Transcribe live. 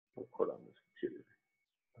awkward on this computer.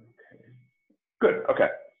 Okay. Good. Okay.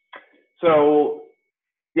 So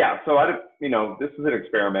yeah, so this is an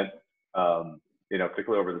experiment,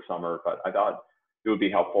 particularly over the summer, but I thought it would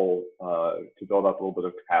be helpful to build up a little bit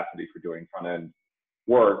of capacity for doing front end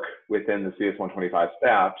work within the CS125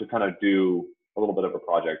 staff to kind of do a little bit of a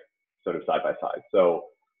project sort of side by side. So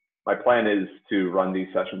my plan is to run these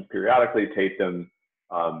sessions periodically, tape them,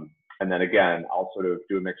 and then again, I'll sort of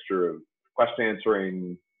do a mixture of question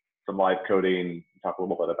answering, some live coding, talk a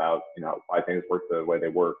little bit about why things work the way they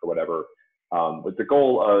work or whatever, with the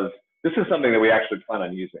goal of, this is something that we actually plan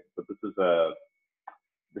on using. So this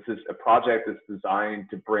is a project that's designed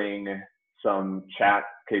to bring some chat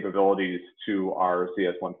capabilities to our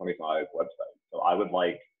CS125 website. So I would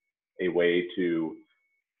like a way to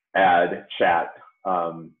add chat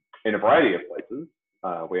in a variety of places.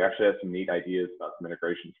 We actually have some neat ideas about some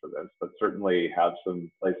integrations for this, but certainly have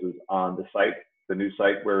some places on the site, the new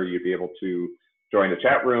site, where you'd be able to join a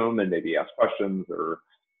chat room and maybe ask questions, or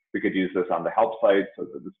we could use this on the help site so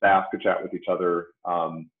that the staff could chat with each other.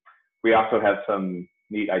 We also have some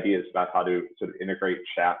neat ideas about how to sort of integrate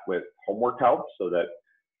chat with homework help so that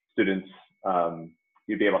students,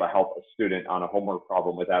 you'd be able to help a student on a homework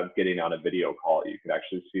problem without getting on a video call. You could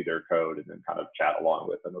actually see their code and then kind of chat along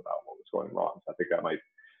with them about what was going wrong. So I think that might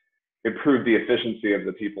improve the efficiency of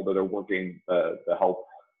the people that are working the help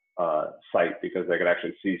site, because they could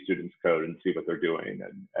actually see students' code and see what they're doing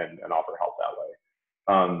and offer help that way.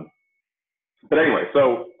 But anyway,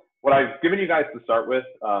 so what I've given you guys to start with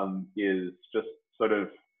is just sort of,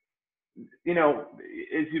 as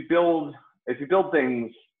you build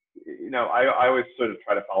things, I always sort of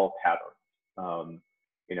try to follow patterns.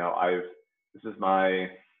 This is my,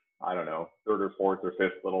 I don't know, third or fourth or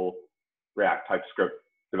fifth little React TypeScript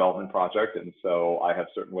development project. And so I have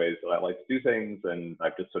certain ways that I like to do things, and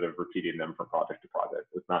I've just sort of repeating them from project to project.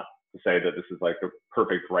 It's not to say that this is like the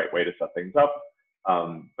perfect right way to set things up,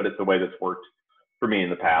 but it's a way that's worked for me in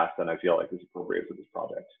the past, and I feel like it's appropriate for this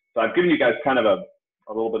project. So I've given you guys kind of a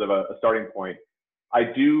little bit of a starting point. I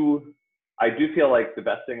do feel like the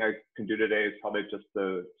best thing I can do today is probably just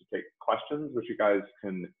to take questions, which you guys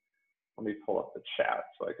can, let me pull up the chat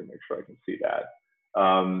so I can make sure I can see that.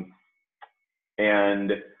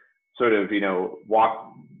 And sort of,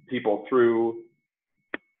 walk people through,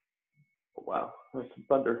 oh, wow, there's some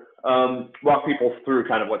thunder. Walk people through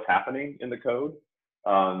kind of what's happening in the code.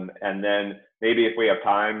 And then maybe if we have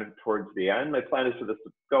time towards the end, my plan is for this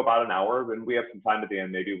to go about an hour. When we have some time at the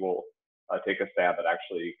end, maybe we'll take a stab at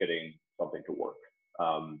actually getting something to work.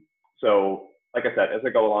 So like I said, as I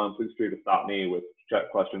go along, please feel free to stop me with chat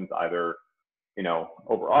questions, either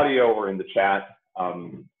over audio or in the chat.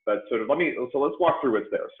 But sort of let's walk through what's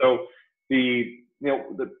there. So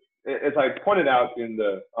as I pointed out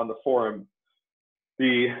on the forum,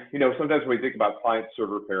 sometimes we think about client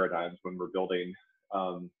server paradigms when we're building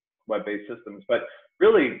web-based systems, but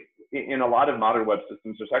really in a lot of modern web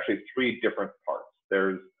systems, there's actually three different parts.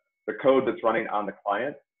 There's the code that's running on the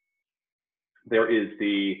client. There is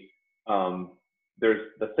there's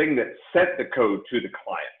the thing that sent the code to the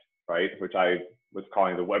client, right? Which I was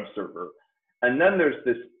calling the web server. And then there's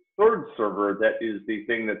this third server that is the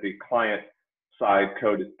thing that the client side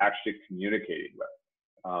code is actually communicating with.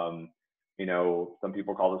 Some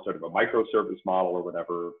people call this sort of a microservice model or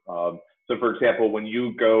whatever. So for example, when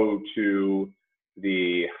you go to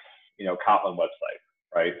the Kotlin website,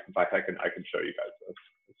 right? In fact, I can show you guys this,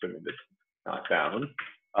 assuming it's not down.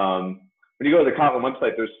 When you go to the Kotlin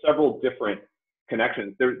website, there's several different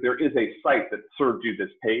connections. There is a site that served you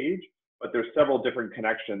this page, but there's several different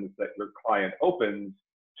connections that your client opens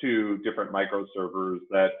to different microservers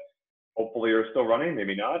that hopefully are still running,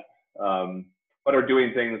 maybe not, but are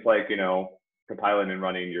doing things like compiling and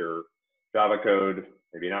running your Java code,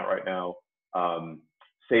 maybe not right now,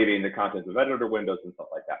 saving the contents of editor windows and stuff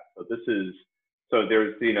like that. So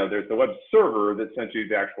there's the web server that sends you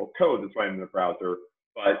the actual code that's running in the browser,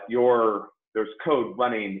 but there's code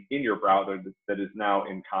running in your browser that is now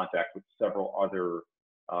in contact with several other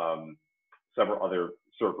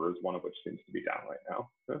servers, one of which seems to be down right now.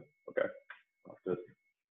 Okay, I'll have to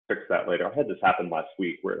fix that later. I had this happen last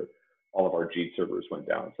week where all of our G servers went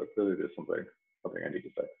down, so clearly there's something I need to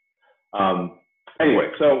fix.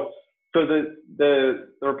 Anyway, so the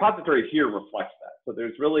repository here reflects that. So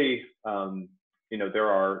there's really, there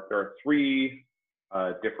are three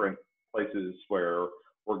different places where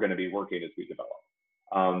we're going to be working as we develop.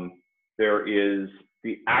 There is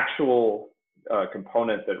the actual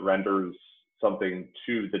component that renders something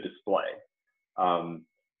to the display.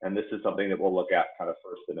 And this is something that we'll look at kind of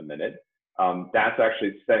first in a minute. That's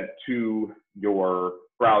actually sent to your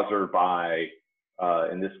browser by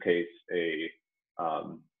in this case, a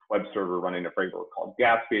web server running a framework called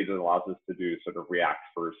Gatsby that allows us to do sort of React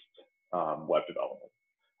first web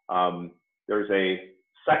development. There's a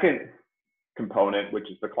second component, which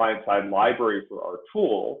is the client-side library for our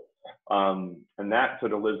tool, and that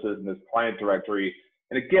sort of lives in this client directory.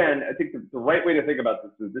 And again, I think the right way to think about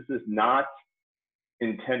this is not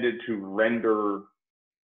intended to render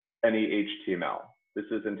any HTML. This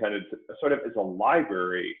is intended to sort of as a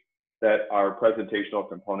library that our presentational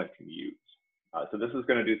component can use. So this is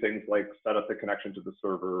going to do things like set up the connection to the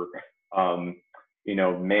server,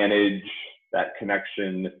 manage that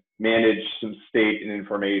connection, manage some state and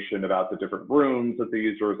information about the different rooms that the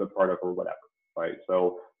user is a part of or whatever, right?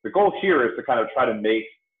 So the goal here is to kind of try to make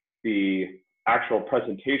the actual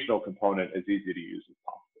presentational component as easy to use as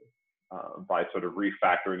possible by sort of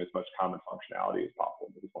refactoring as much common functionality as possible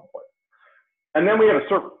to this one place. And then we have a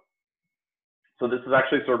server. So this is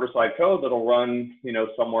actually server-side code that'll run,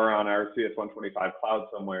 somewhere on our CS125 cloud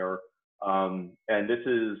somewhere. And this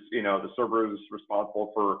is, the server is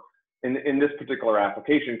responsible for, in this particular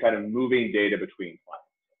application, kind of moving data between clients.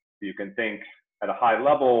 So you can think at a high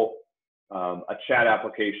level, a chat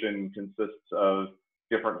application consists of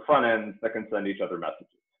different front ends that can send each other messages.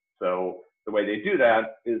 So the way they do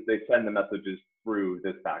that is they send the messages through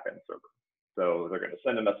this backend server. So they're going to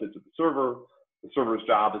send a message to the server. The server's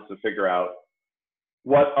job is to figure out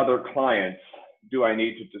what other clients do I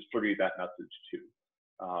need to distribute that message to.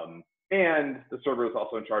 And the server is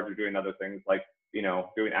also in charge of doing other things like,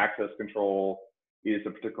 doing access control. Is a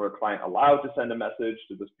particular client allowed to send a message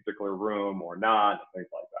to this particular room or not? Things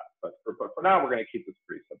like that. But for now, we're going to keep this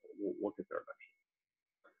pretty simple. We'll get there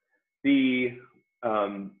eventually.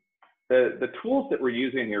 The tools that we're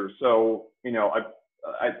using here. So,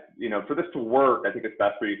 for this to work, I think it's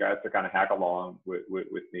best for you guys to kind of hack along with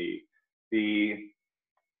me. The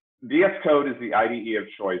VS Code is the IDE of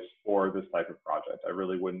choice for this type of project. I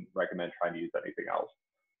really wouldn't recommend trying to use anything else.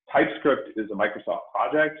 TypeScript is a Microsoft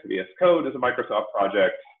project. VS Code is a Microsoft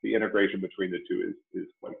project. The integration between the two is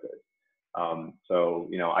quite good. So,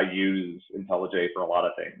 I use IntelliJ for a lot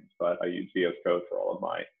of things, but I use VS Code for all of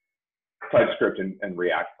my TypeScript and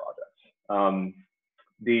React projects.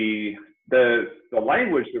 The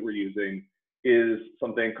language that we're using is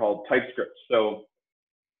something called TypeScript. So,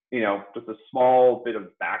 just a small bit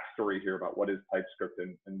of backstory here about what is TypeScript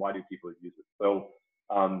and why do people use it. So,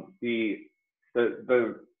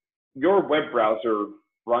 your web browser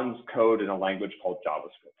runs code in a language called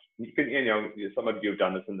JavaScript. You can, some of you have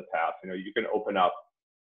done this in the past. You can open up.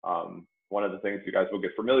 One of the things you guys will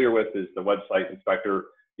get familiar with is the website inspector.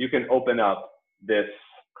 You can open up this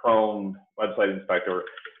Chrome website inspector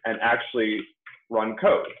and actually run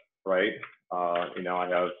code, right? I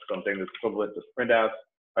have something that's equivalent to printf.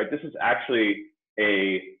 Right, this is actually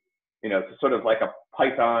it's sort of like a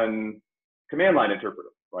Python command line interpreter,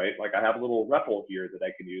 right? Like I have a little REPL here that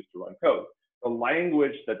I can use to run code. The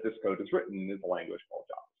language that this code is written is a language called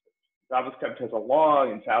JavaScript. JavaScript has a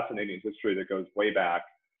long and fascinating history that goes way back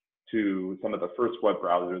to some of the first web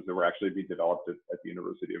browsers that were actually being developed at the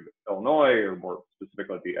University of Illinois, or more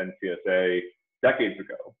specifically at the NCSA decades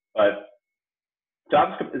ago. But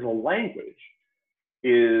JavaScript as a language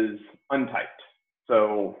is untyped.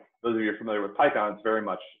 So those of you who are familiar with Python, it's very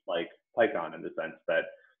much like Python in the sense that,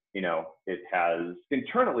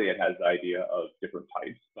 internally it has the idea of different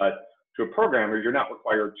types, but to a programmer, you're not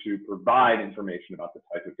required to provide information about the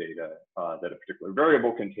type of data that a particular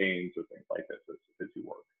variable contains or things like this as you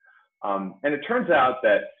work. And it turns out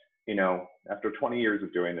that, after 20 years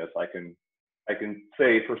of doing this, I can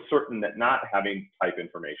say for certain that not having type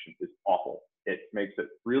information is awful. It makes it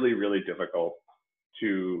really, really difficult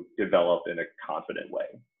to develop in a confident way.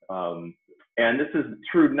 And this is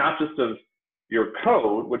true not just of your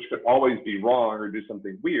code, which could always be wrong or do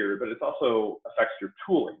something weird, but it also affects your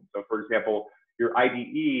tooling. So for example, your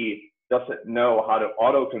IDE doesn't know how to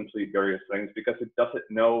autocomplete various things because it doesn't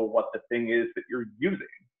know what the thing is that you're using,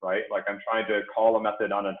 right? Like I'm trying to call a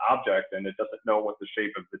method on an object and it doesn't know what the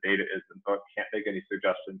shape of the data is, and so it can't make any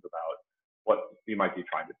suggestions about what you might be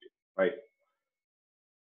trying to do, right?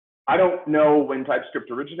 I don't know when TypeScript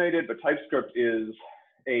originated, but TypeScript is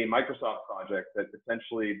a Microsoft project that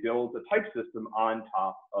essentially builds a type system on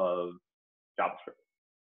top of JavaScript.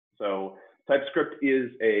 So TypeScript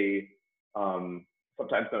is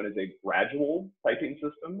sometimes known as a gradual typing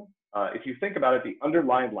system. If you think about it, the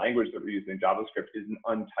underlying language that we're using, JavaScript, is an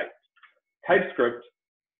untyped. TypeScript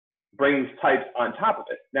brings types on top of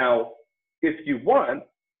it. Now, if you want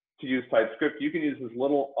to use TypeScript, you can use as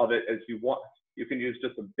little of it as you want. You can use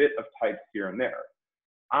just a bit of types here and there.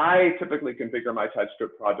 I typically configure my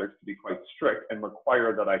TypeScript projects to be quite strict and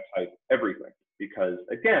require that I type everything because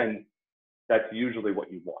again, that's usually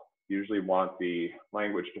what you want. You usually want the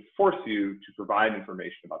language to force you to provide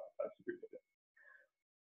information about the types of your data.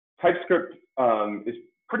 TypeScript is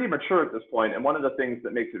pretty mature at this point, and one of the things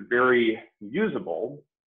that makes it very usable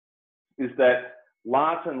is that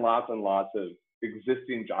lots and lots and lots of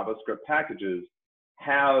existing JavaScript packages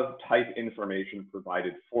have type information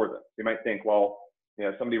provided for them. You might think, well,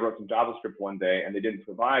 somebody wrote some JavaScript one day and they didn't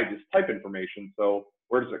provide this type information, so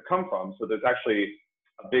where does it come from? So there's actually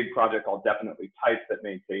a big project called Definitely Typed that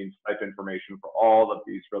maintains type information for all of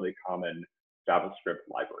these really common JavaScript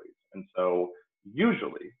libraries. And so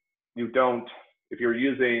usually you don't, if you're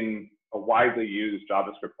using a widely used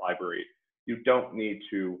JavaScript library, you don't need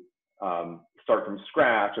to start from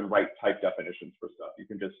scratch and write type definitions for stuff. You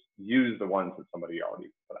can just use the ones that somebody already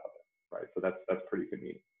put out there, right? So that's pretty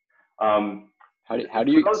convenient. How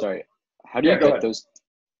do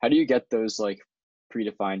you get those like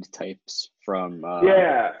predefined types from I'll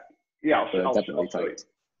Definitely show Typed?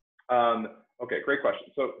 Okay, great question.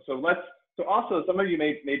 So also some of you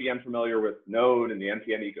may be unfamiliar with Node and the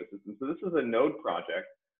NPM ecosystem. So this is a Node project.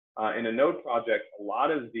 In a Node project, a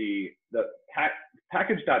lot of the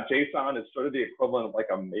package.json is sort of the equivalent of like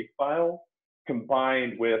a makefile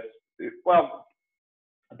combined with, well,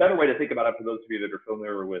 a better way to think about it for those of you that are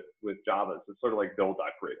familiar with Java is it's sort of like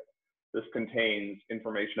build.create. This contains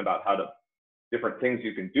information about different things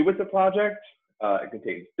you can do with the project. It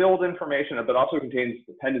contains build information, but also contains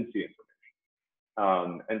dependency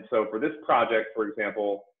information. And so for this project, for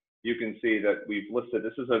example, you can see that we've listed,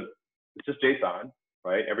 it's just JSON,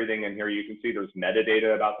 right? Everything in here, you can see there's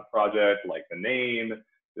metadata about the project, like the name,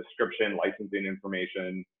 description, licensing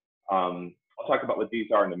information. I'll talk about what these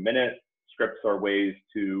are in a minute. Scripts are ways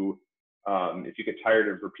to, if you get tired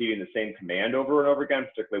of repeating the same command over and over again,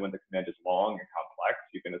 particularly when the command is long and complex,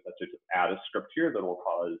 you can essentially just add a script here that will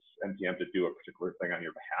cause NPM to do a particular thing on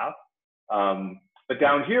your behalf. But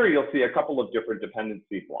down here, you'll see a couple of different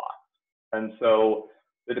dependency blocks. And so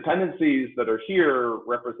the dependencies that are here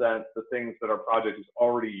represent the things that our project is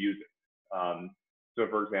already using. So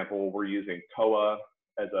for example, we're using Koa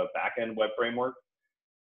as a backend web framework.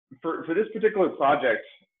 For this particular project,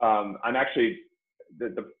 I'm actually,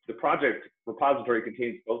 the project repository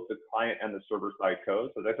contains both the client and the server side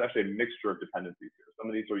code. So that's actually a mixture of dependencies here. Some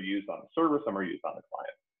of these are used on the server, some are used on the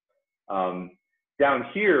client. Down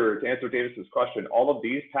here, to answer Davis's question, all of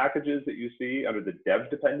these packages that you see under the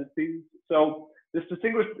dev dependencies. So this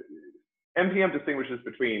NPM distinguishes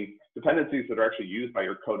between dependencies that are actually used by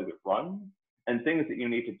your code as it runs and things that you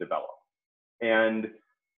need to develop. And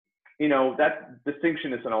that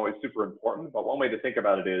distinction isn't always super important, but one way to think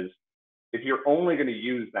about it is if you're only going to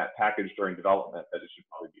use that package during development, then it should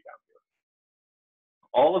probably be down here.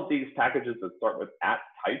 All of these packages that start with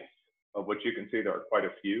 @types, of which you can see there are quite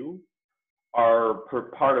a few, are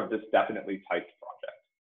part of this Definitely Typed project.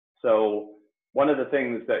 So one of the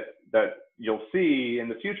things that you'll see in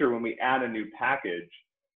the future when we add a new package,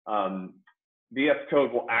 VS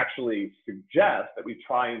Code will actually suggest that we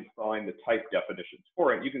try and find the type definitions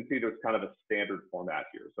for it. You can see there's kind of a standard format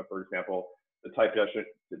here. So for example, the type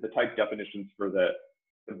definitions for the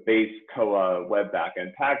base Koa web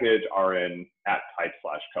backend package are in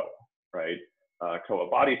 @type/Koa, right? Koa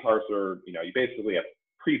body parser, you basically have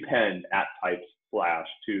prepend @types/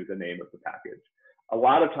 to the name of the package. A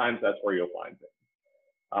lot of times that's where you'll find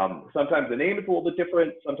things. Sometimes the name is a little bit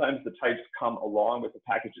different. Sometimes the types come along with the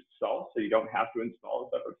package itself, so you don't have to install a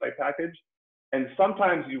separate type package. And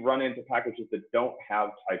sometimes you run into packages that don't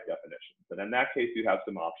have type definitions. And in that case, you have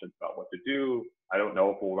some options about what to do. I don't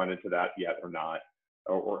know if we'll run into that yet or not,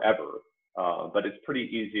 or ever. But it's pretty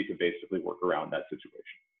easy to basically work around that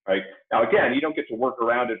situation, right? Now, again, you don't get to work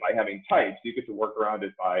around it by having types. You get to work around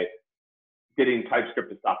it by getting TypeScript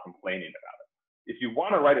to stop complaining about it. If you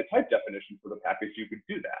want to write a type definition for the package, you could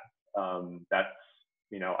do that. That's,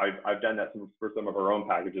 I've done that for some of our own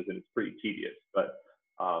packages, and it's pretty tedious. But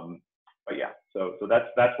yeah, so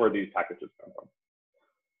that's where these packages come from.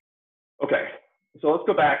 Okay, so let's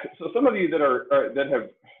go back. So some of you that have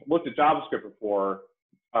looked at JavaScript before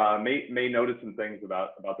may notice some things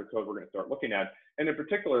about the code we're going to start looking at, and in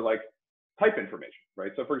particular, like type information,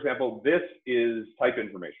 right? So for example, this is type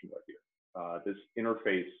information right here. This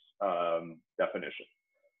interface definition.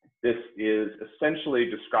 This is essentially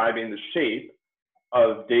describing the shape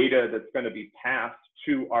of data that's going to be passed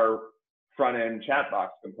to our front-end chat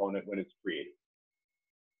box component when it's created.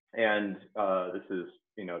 And this is,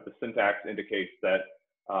 the syntax indicates that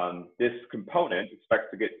this component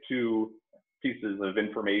expects to get two pieces of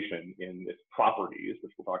information in its properties,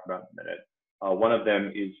 which we'll talk about in a minute. One of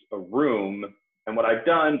them is a room. And what I've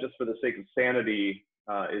done, just for the sake of sanity,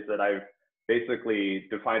 is that I've basically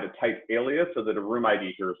defined a type alias so that a room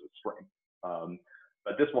ID here is a string.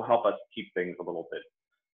 But this will help us keep things a little bit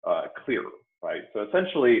clearer, right? So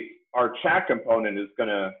essentially, our chat component is going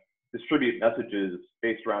to distribute messages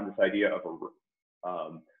based around this idea of a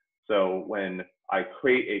room. So when I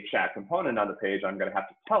create a chat component on the page, I'm going to have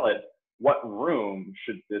to tell it what room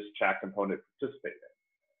should this chat component participate in.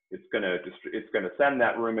 It's going to send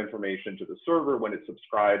that room information to the server when it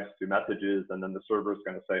subscribes to messages, and then the server is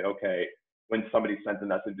going to say, okay, when somebody sends a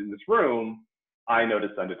message in this room, I know to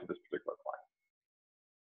send it to this particular client.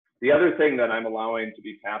 The other thing that I'm allowing to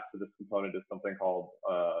be passed to this component is something called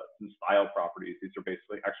some style properties. These are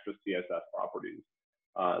basically extra CSS properties,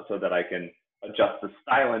 so that I can adjust the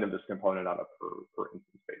styling of this component on a per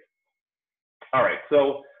instance basis. All right,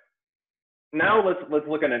 so now let's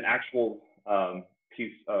look at an actual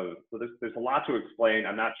piece of. So there's a lot to explain.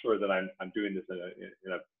 I'm not sure that I'm doing this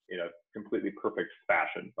in a completely perfect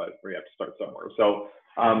fashion, but we have to start somewhere. So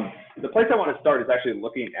the place I want to start is actually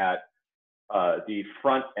looking at the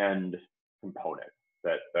front end component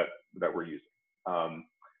that we're using.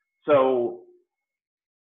 So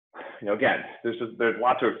again, there's a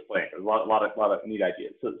lot to explain. There's a lot of neat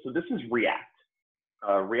ideas. So this is React.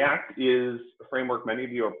 React is a framework many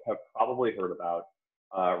of you have probably heard about.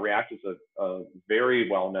 React is a very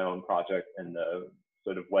well-known project in the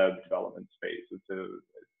sort of web development space. It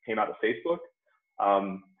came out of Facebook,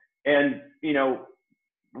 and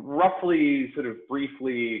roughly, sort of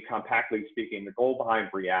briefly, compactly speaking, the goal behind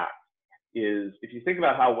React is, if you think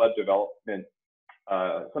about how web development,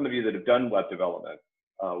 some of you that have done web development,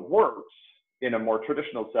 works in a more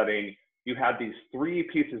traditional setting, you have these three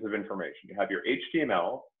pieces of information. You have your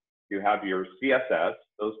HTML, you have your CSS,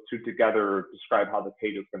 those two together describe how the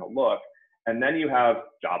page is going to look, and then you have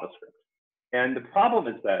JavaScript. And the problem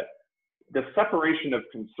is that the separation of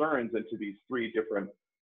concerns into these three different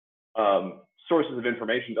sources of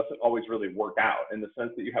information doesn't always really work out, in the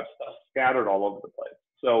sense that you have stuff scattered all over the place.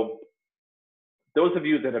 So those of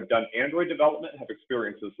you that have done Android development have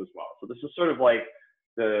experienced this as well. So this is sort of like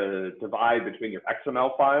the divide between your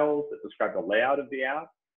XML files that describe the layout of the app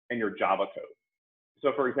and your Java code.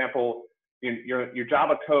 So for example, your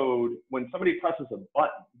Java code, when somebody presses a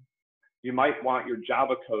button, you might want your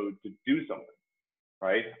Java code to do something,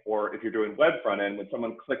 right? Or if you're doing web front end, when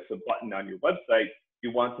someone clicks a button on your website,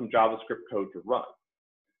 you want some JavaScript code to run.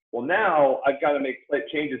 Well, now I've got to make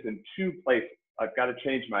changes in two places. I've got to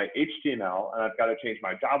change my HTML and I've got to change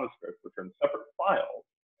my JavaScript, which are in separate files.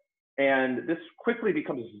 And this quickly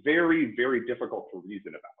becomes very, very difficult to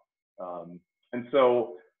reason about. And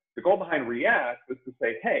so the goal behind React was to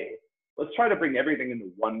say, hey, let's try to bring everything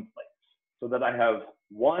into one place so that I have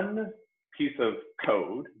one piece of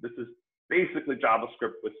code. This is basically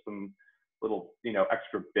JavaScript with some little,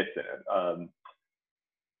 extra bits in it.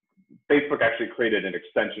 Facebook actually created an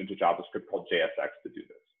extension to JavaScript called JSX to do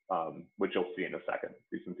this, which you'll see in a second,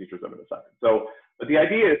 see some features of it in a second. So, but the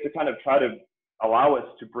idea is to kind of try to allow us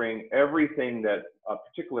to bring everything that a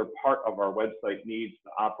particular part of our website needs to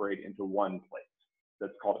operate into one place.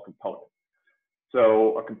 That's called a component.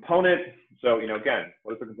 So a component, again,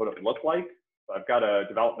 what does a component look like? So I've got a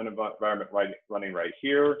development environment running right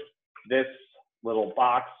here. This little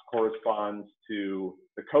box corresponds to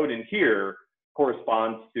the code in here,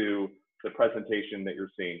 corresponds to the presentation that you're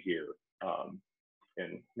seeing here.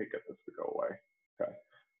 And let me get this to go away. Okay.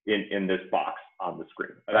 In this box on the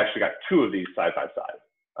screen. I've actually got two of these side by side.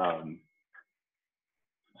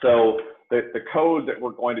 So the code that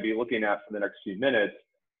we're going to be looking at for the next few minutes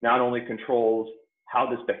not only controls how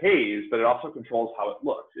this behaves, but it also controls how it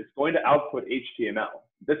looks. It's going to output HTML.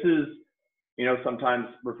 This is, sometimes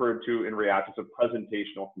referred to in React as a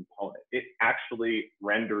presentational component. It actually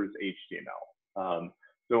renders HTML.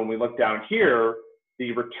 So when we look down here,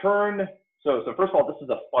 the return, so first of all, this is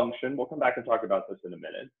a function. We'll come back and talk about this in a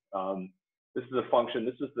minute. This is a function.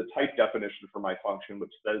 This is the type definition for my function,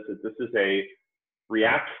 which says that this is a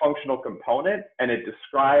React functional component, and it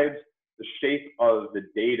describes the shape of the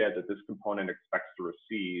data that this component expects to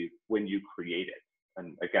receive when you create it.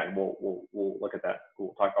 And again, we'll look at that.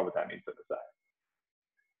 We'll talk about what that means in a sec.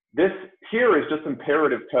 This here is just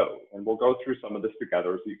imperative code, and we'll go through some of this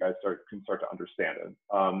together so you guys can start to understand it.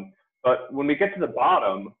 But when we get to the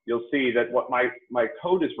bottom, you'll see that what my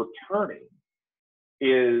code is returning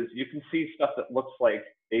is, you can see stuff that looks like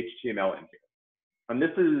HTML in here. And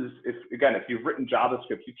this is, if you've written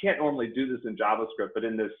JavaScript, you can't normally do this in JavaScript, but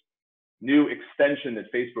in this new extension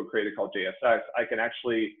that Facebook created called JSX, I can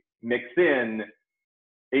actually mix in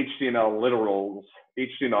HTML literals,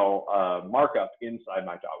 HTML markup inside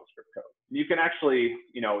my JavaScript code. You can actually,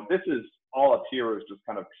 this is all up here is just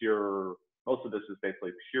kind of pure, most of this is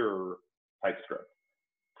basically pure TypeScript.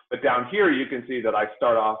 But down here, you can see that I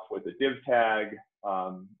start off with a div tag.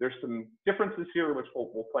 There's some differences here, which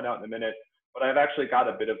we'll point out in a minute, but I've actually got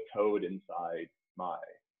a bit of code inside my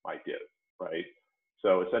div, right?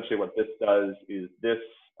 So essentially what this does is this,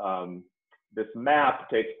 this map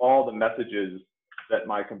takes all the messages that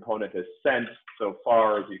my component has sent so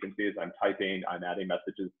far. As you can see, as I'm typing, I'm adding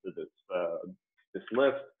messages to this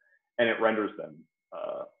list, and it renders them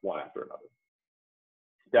one after another.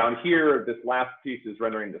 Down here, this last piece is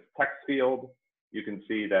rendering this text field. You can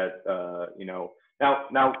see that, you know,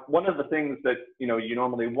 now one of the things that, you know, you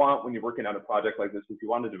normally want when you're working on a project like this is you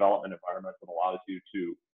want a development environment that allows you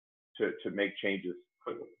to make changes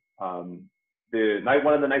quickly. One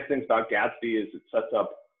of the nice things about Gatsby is it sets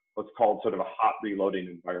up what's called sort of a hot reloading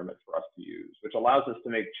environment for us to use, which allows us to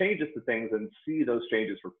make changes to things and see those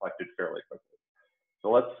changes reflected fairly quickly. So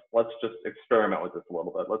let's just experiment with this a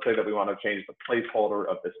little bit. Let's say that we want to change the placeholder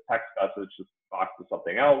of this text message box to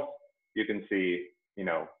something else. You can see, you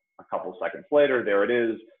know, a couple seconds later, there it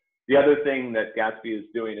is. The other thing that Gatsby is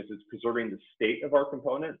doing is it's preserving the state of our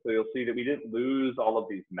component. So you'll see that we didn't lose all of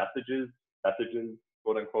these messages,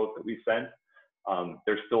 quote unquote, that we sent.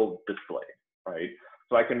 They're still displayed, right?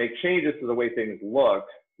 So I can make changes to the way things look,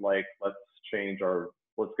 like let's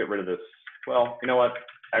get rid of this. Well, you know what?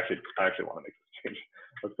 Actually, I actually want to make this change.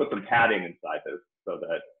 Let's put some padding inside this so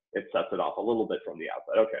that it sets it off a little bit from the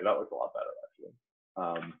outside. Okay, that looks a lot better,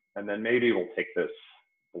 actually. And then maybe we'll take this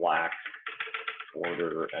black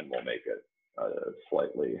border and we'll make it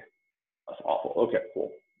slightly less awful. Okay,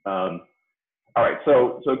 cool. All right,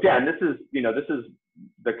 so again, this is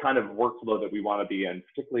the kind of workflow that we want to be in,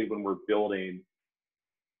 particularly when we're building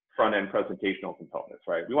front-end presentational components,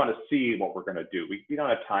 right? We want to see what we're going to do. We don't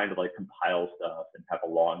have time to like compile stuff and have a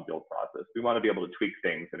long build process. We want to be able to tweak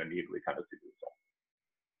things and immediately kind of see the result.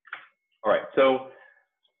 All right, so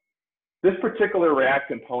this particular React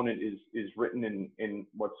component is written in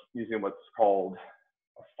using what's called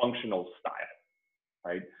a functional style,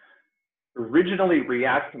 right? Originally,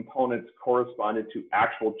 React components corresponded to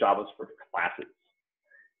actual JavaScript classes.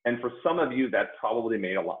 And for some of you, that probably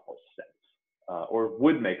made a lot more sense. Or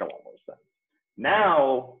would make a lot more sense.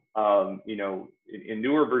 Now, you know, in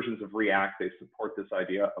newer versions of React, they support this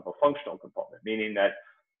idea of a functional component, meaning that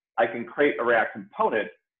I can create a React component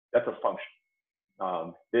that's a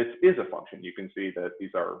function. This is a function. You can see that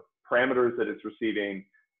these are parameters that it's receiving,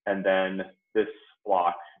 and then this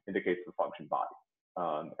block indicates the function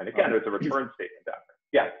body. And again, there's a return statement down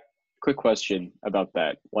there. Yeah. Quick question about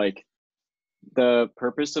that. Like, the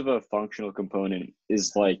purpose of a functional component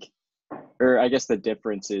is like, or I guess the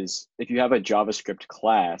difference is if you have a JavaScript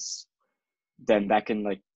class, then that can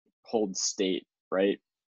like hold state, right?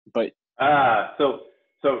 But so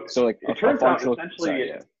like it turns out essentially,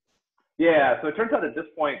 sorry, yeah. So it turns out at this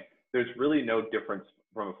point, there's really no difference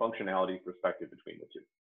from a functionality perspective between the two.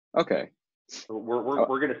 Okay. So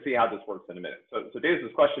we're going to see how this works in a minute. So Dave's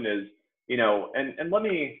question is, you know, and let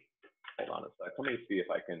me hold on a sec. Let me see if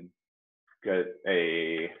I can get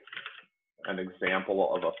an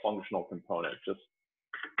example of a functional component, just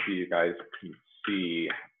so you guys can see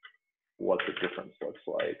what the difference looks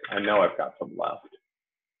like. I know I've got some left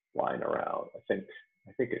lying around. I think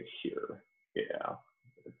it's here. Yeah.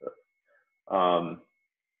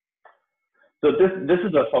 So this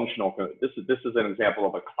is a functional. This is an example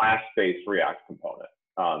of a class-based React component.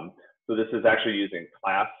 So this is actually using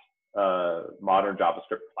class modern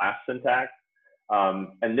JavaScript class syntax,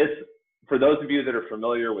 and this. For those of you that are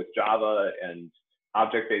familiar with Java and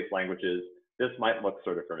object-based languages, this might look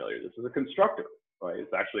sort of familiar. This is a constructor, right? It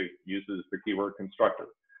actually uses the keyword constructor.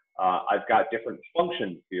 I've got different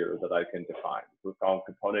functions here that I can define. So it's called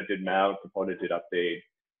component did mount, component did update.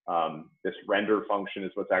 This render function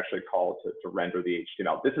is what's actually called to render the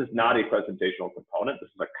HTML. This is not a presentational component.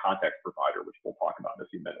 This is a context provider, which we'll talk about in a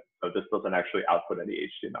few minutes. So this doesn't actually output any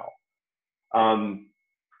HTML.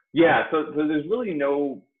 Yeah, so there's really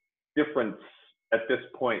no difference at this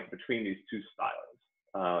point between these two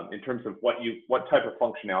styles in terms of what type of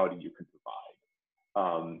functionality you can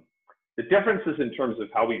provide. The difference is in terms of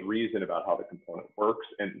how we reason about how the component works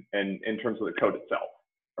and in terms of the code itself,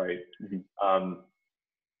 right? Mm-hmm.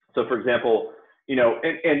 So for example, you know,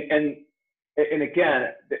 and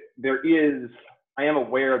again, I am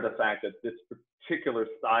aware of the fact that this particular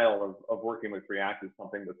style of working with React is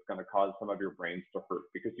something that's going to cause some of your brains to hurt,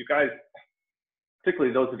 because you guys,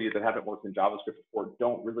 particularly those of you that haven't worked in JavaScript before,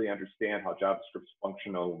 don't really understand how JavaScript's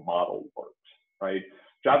functional model works, right?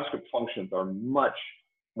 JavaScript functions are much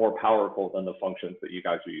more powerful than the functions that you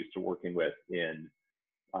guys are used to working with in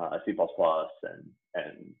C++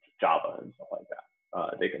 and Java and stuff like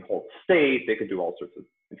that. They can hold state, they can do all sorts of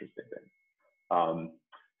interesting things. Um,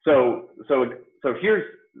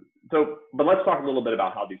 but let's talk a little bit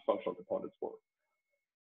about how these functional components work.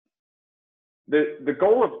 The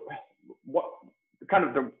goal of what kind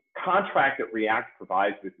of the contract that React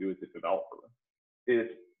provides with you as a developer is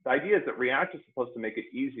the idea is that React is supposed to make it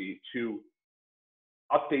easy to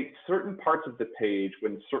update certain parts of the page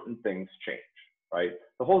when certain things change, right?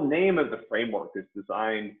 The whole name of the framework is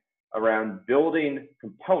designed around building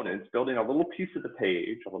components, building a little piece of the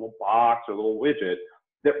page, a little box or a little widget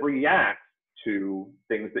that reacts to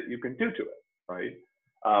things that you can do to it, right?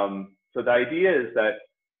 So the idea is that,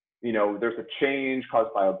 you know, there's a change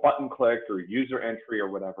caused by a button click or user entry or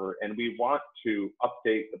whatever, and we want to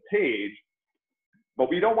update the page, but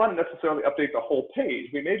we don't want to necessarily update the whole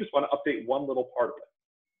page. We may just want to update one little part of it.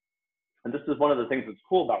 And this is one of the things that's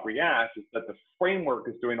cool about React is that the framework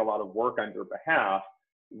is doing a lot of work on your behalf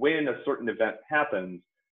when a certain event happens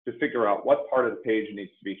to figure out what part of the page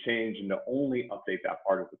needs to be changed and to only update that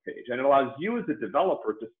part of the page. And it allows you as a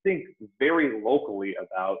developer to think very locally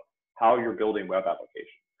about how you're building web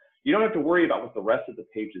applications. You don't have to worry about what the rest of the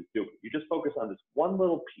page is doing. You just focus on this one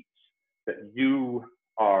little piece that you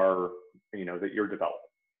are, you know, that you're developing.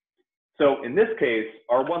 So in this case,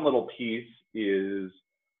 our one little piece is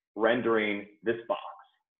rendering this box,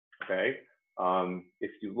 okay?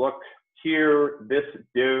 If you look here, this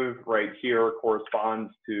div right here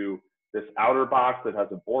corresponds to this outer box that has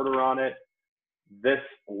a border on it. This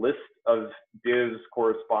list of divs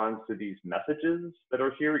corresponds to these messages that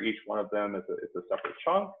are here. Each one of them is a separate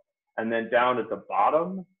chunk. And then down at the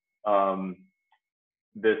bottom,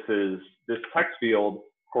 this text field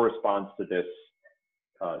corresponds to this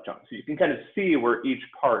chunk. So you can kind of see where each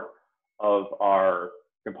part of our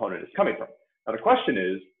component is coming from. Now the question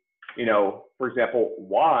is, you know, for example,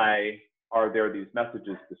 why are there these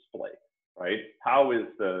messages displayed, right? How is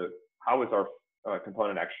our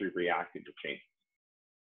component actually reacting to changes?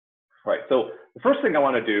 All right, so the first thing I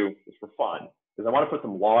want to do is for fun, is I want to put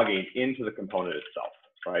some logging into the component itself,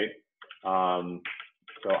 right?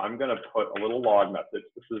 So I'm going to put a little log message.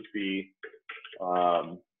 This is the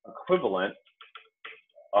equivalent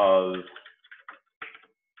of,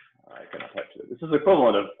 I cannot touch it. This is the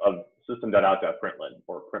equivalent of system.out.println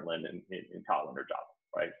or println in Kotlin or Java,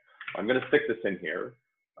 right? I'm going to stick this in here.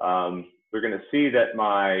 We're going to see that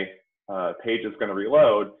my page is going to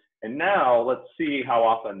reload. And now let's see how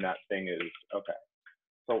often that thing is. Okay.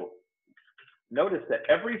 So notice that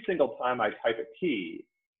every single time I type a key,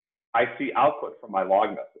 I see output from my log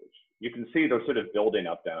message. You can see they're sort of building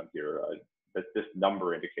up down here. That this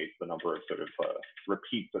number indicates the number of sort of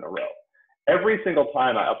repeats in a row. Every single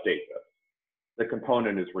time I update this, the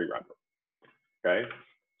component is re-rendered, okay?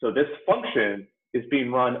 So this function is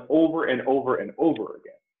being run over and over and over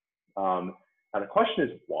again. Now the question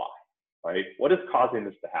is why, right? What is causing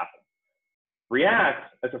this to happen?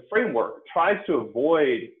 React, as a framework, tries to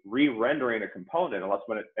avoid re-rendering a component unless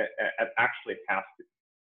when it actually has to.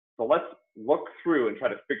 So let's look through and try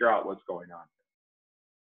to figure out what's going on.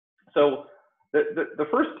 So the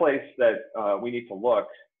first place that we need to look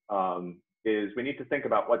is we need to think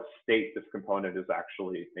about what state this component is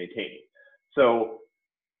actually maintaining. So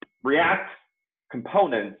React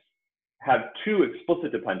components have two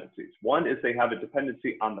explicit dependencies. One is they have a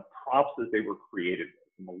dependency on the props as they were created.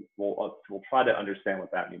 We'll try to understand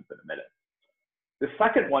what that means in a minute. The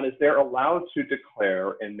second one is they're allowed to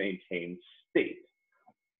declare and maintain state.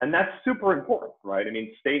 And that's super important, right? I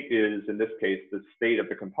mean, state is, in this case, the state of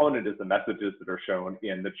the component is the messages that are shown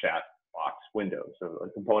in the chat box window. So a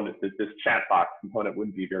component, this chat box component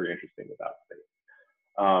wouldn't be very interesting without state.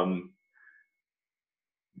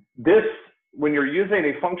 When you're using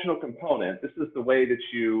a functional component, this is the way that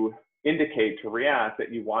you indicate to React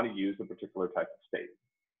that you want to use a particular type of state.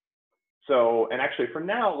 So, and actually for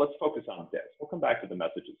now, let's focus on this. We'll come back to the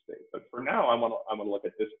messages state, but for now, I want to look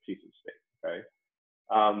at this piece of state, okay?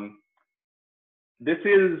 This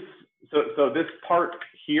is, so this part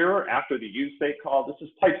here after the use state call, this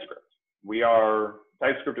is TypeScript.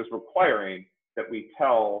 TypeScript is requiring that we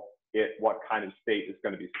tell it what kind of state is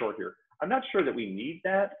going to be stored here. I'm not sure that we need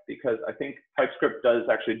that because I think TypeScript does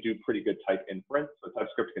actually do pretty good type inference. So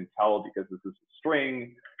TypeScript can tell because this is a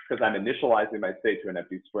string, because I'm initializing my state to an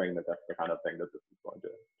empty string, that's the kind of thing that this is going to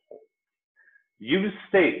hold. Use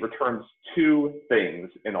state returns two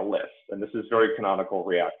things in a list, and this is very canonical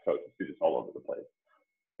React code. You see this all over the place.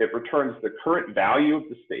 It returns the current value of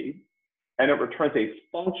the state, and it returns a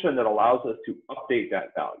function that allows us to update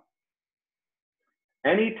that value.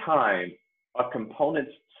 Anytime a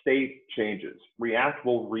component's state changes, React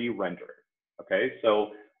will re-render it, okay? So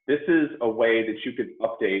this is a way that you could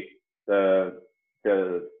update the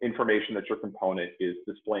the information that your component is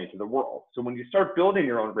displaying to the world. So when you start building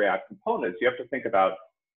your own React components, you have to think about,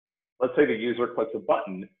 let's say the user clicks a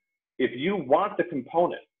button. If you want the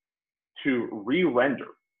component to re-render,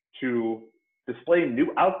 to display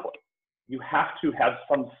new output, you have to have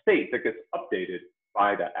some state that gets updated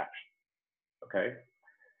by that action, okay?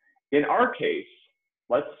 In our case,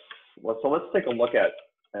 let's take a look at,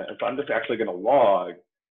 so I'm just actually gonna log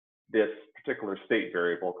this particular state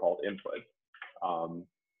variable called input.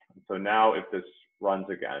 So now if this runs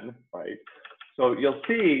again, right? So you'll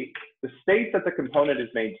see the state that the component is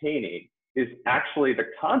maintaining is actually the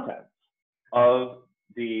contents of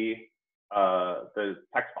the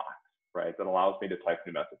text box, right? That allows me to type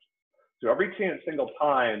new messages. So every single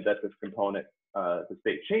time that this component, the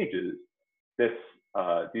state changes,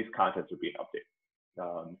 these contents are being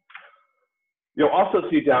updated. You'll also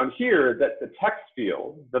see down here that the text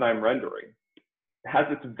field that I'm rendering has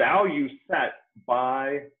its value set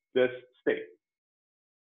by this state.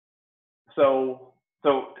 So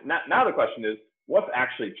now the question is, what's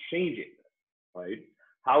actually changing this, right?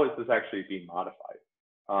 How is this actually being modified?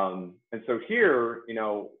 And so here,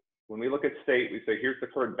 when we look at state, we say, here's the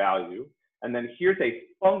current value, and then here's a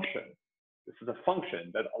function. This is a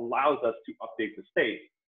function that allows us to update the state.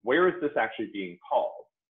 Where is this actually being called?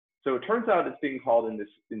 So it turns out it's being called in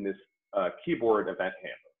this keyboard event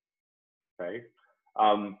handler, okay?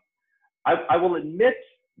 I will admit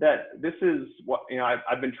that this is what,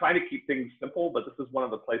 I've been trying to keep things simple, but this is one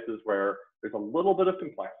of the places where there's a little bit of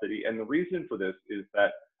complexity. And the reason for this is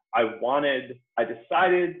that I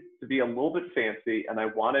decided to be a little bit fancy, and I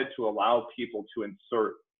wanted to allow people to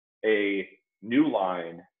insert a new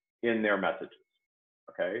line in their messages,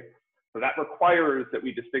 okay? So that requires that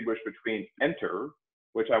we distinguish between enter,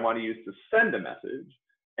 which I want to use to send a message,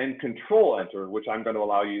 and control enter, which I'm going to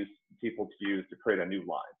allow people to use to create a new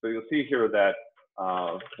line. So you'll see here that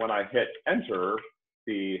when I hit enter,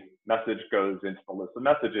 the message goes into the list of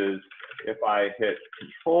messages. If I hit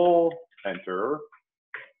control enter,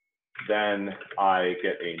 then I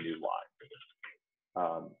get a new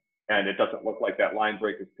line. And it doesn't look like that line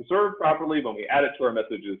break is preserved properly when we add it to our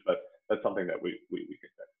messages, but that's something that we can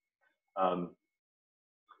fix.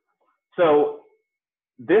 So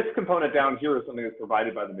this component down here is something that's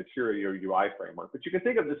provided by the Material UI framework, but you can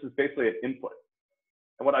think of this as basically an input.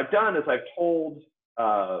 And what I've done is I've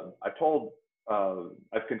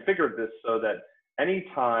configured this so that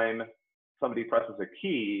anytime somebody presses a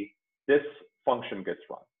key, this function gets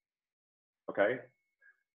run, okay?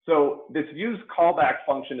 So this use callback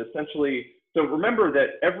function essentially, so remember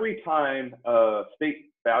that every time a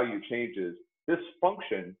state value changes, this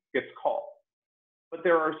function gets called. But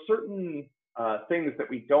there are certain things that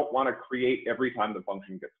we don't want to create every time the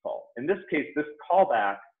function gets called. In this case, this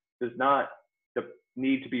callback does not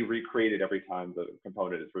need to be recreated every time the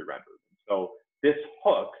component is re-rendered. So this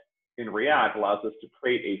hook in React allows us to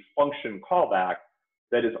create a function callback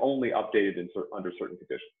that is only updated under certain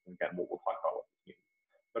conditions. And again, we'll talk about what this means.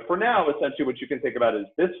 But for now, essentially what you can think about is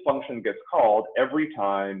this function gets called every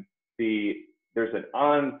time there's an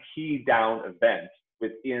on key down event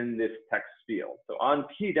within this text field. So on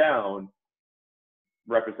key down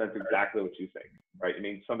represents exactly what you think, right? It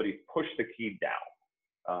means somebody pushed the key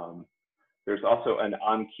down. There's also an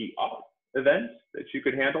on key up event that you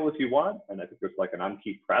could handle if you want. And I think there's like an on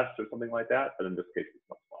key press or something like that, but in this case, it's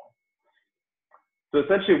not small. So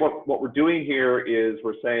essentially what we're doing here is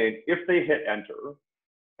we're saying if they hit enter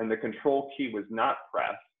and the control key was not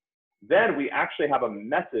pressed, then we actually have a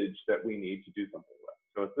message that we need to do something with.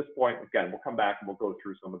 So at this point, again, we'll come back and we'll go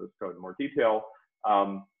through some of this code in more detail.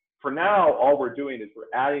 For now, all we're doing is we're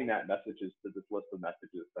adding that messages to this list of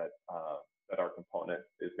messages that our component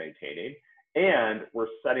is maintaining, and we're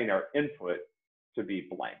setting our input to be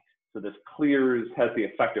blank. So this has the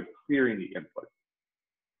effect of clearing the input.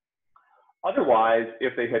 Otherwise,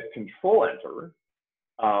 if they hit control enter,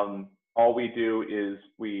 all we do is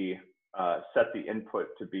we set the input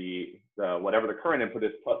to be whatever the current input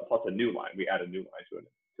is plus a new line. We add a new line to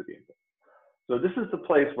the input. So this is the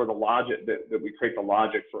place where the logic that we create the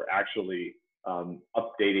logic for actually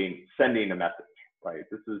sending a message, right?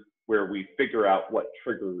 This is where we figure out what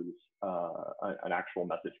triggers an actual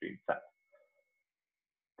message being sent.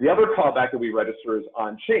 The other callback that we register is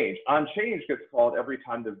onChange. OnChange gets called every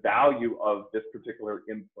time the value of this particular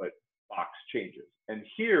input box changes. And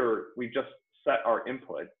here we just set our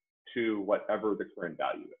input to whatever the current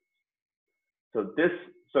value is.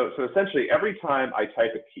 So essentially every time I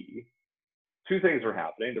type a key, two things are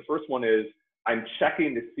happening. The first one is I'm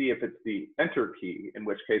checking to see if it's the enter key, in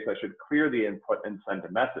which case I should clear the input and send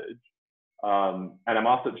a message. And I'm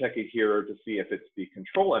also checking here to see if it's the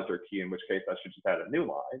control enter key, in which case I should just add a new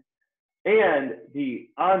line. And the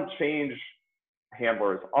onChange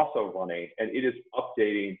handler is also running, and it is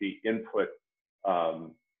updating the input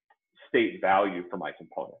state value for my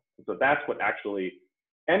component. So that's what actually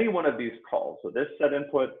any one of these calls, so this set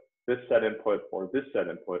input, or this set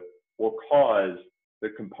input will cause the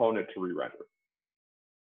component to re-render.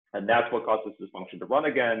 And that's what causes this function to run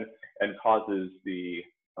again and causes the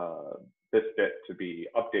this bit to be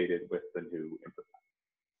updated with the new input.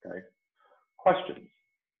 Okay. Questions?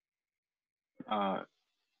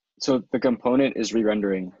 So the component is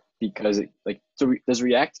re-rendering because does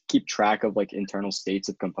React keep track of like internal states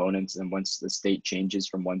of components, and once the state changes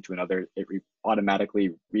from one to another, it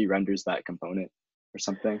automatically re-renders that component or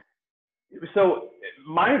something? So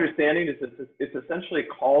my understanding is it's essentially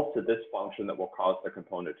calls to this function that will cause the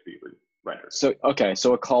component to be rendered. So okay,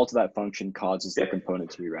 so a call to that function causes the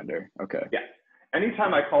component to re-render. Okay. Yeah.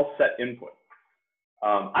 Anytime I call set input,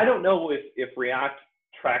 I don't know if React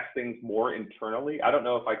tracks things more internally. I don't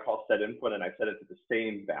know if I call set input and I set it to the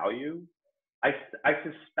same value. I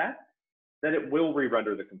suspect that it will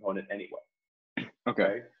re-render the component anyway.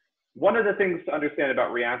 Okay. One of the things to understand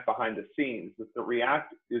about React behind the scenes is that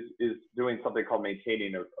React is doing something called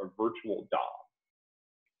maintaining a virtual DOM.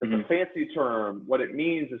 It's a fancy term. What it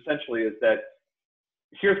means essentially is that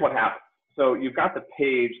here's what happens. So you've got the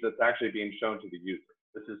page that's actually being shown to the user.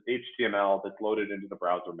 This is HTML that's loaded into the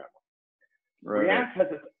browser memory. Right. React has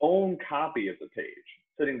its own copy of the page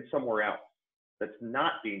sitting somewhere else that's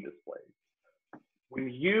not being displayed. When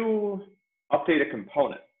you update a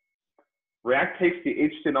component, React takes the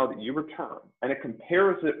HTML that you return and it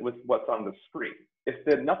compares it with what's on the screen. If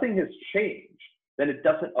nothing has changed, then it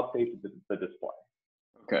doesn't update the display.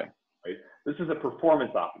 Okay. Right? This is a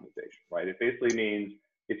performance optimization, right? It basically means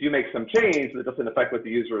if you make some change that doesn't affect what the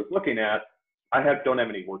user is looking at, don't have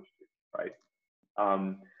any work to do, right?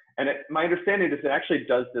 My understanding is it actually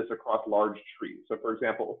does this across large trees. So for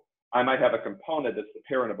example, I might have a component that's the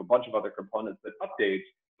parent of a bunch of other components that updates,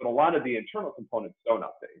 but a lot of the internal components don't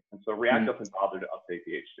update. And so React doesn't bother to update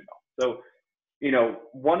the HTML. So,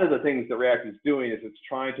 one of the things that React is doing is it's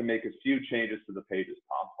trying to make a few changes to the page as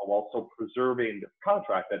possible, while also preserving the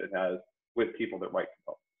contract that it has with people that write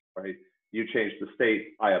components, right? You change the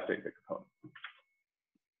state, I update the component.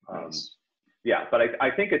 Nice. Yeah, but I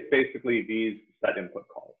think it's basically these set input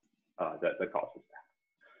calls that causes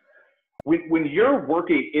that. When you're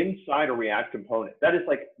working inside a React component, that is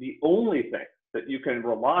like the only thing that you can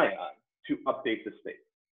rely on to update the state.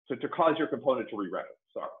 So to cause your component to re-render,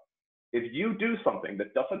 sorry. If you do something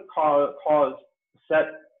that doesn't set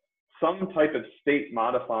some type of state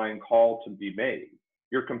modifying call to be made,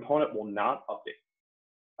 your component will not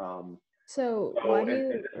update. So why do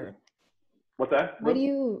you, what's that? Why do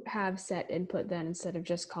you have set input then instead of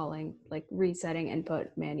just calling, like resetting input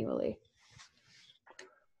manually?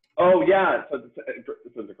 Oh yeah, so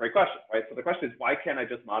this is a great question, right? So the question is, why can't I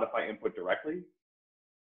just modify input directly?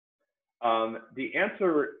 The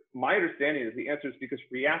answer, my understanding is the answer is because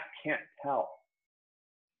React can't tell,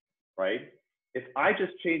 right? If I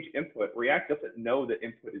just change input, React doesn't know that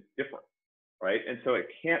input is different, right? And so it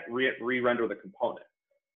can't re-render the component.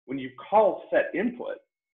 When you call set input,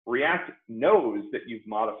 React knows that you've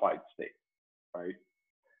modified state, right?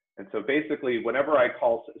 And so basically, whenever I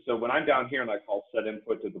call, so when I'm down here and I call set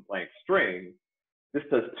input to the blank string, this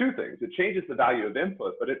does two things. It changes the value of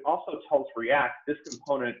input, but it also tells React this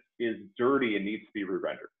component is dirty and needs to be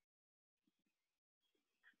re-rendered.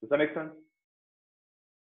 Does that make sense?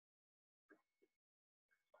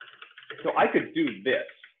 So I could do this,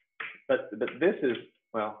 but this is,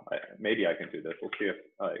 well, maybe I can do this. We'll see if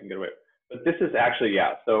I can get away. But this is actually,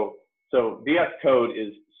 yeah. So VS Code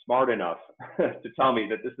is smart enough to tell me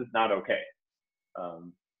that this is not okay,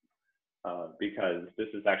 because this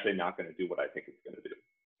is actually not going to do what I think it's going to do.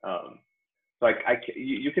 So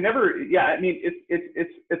you can never, yeah. I mean,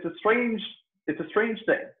 it's a strange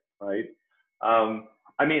thing, right?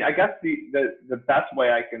 I mean, I guess the best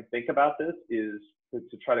way I can think about this is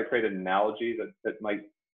to try to create an analogy that might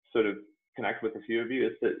sort of connect with a few of you.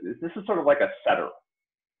 This is sort of like a setter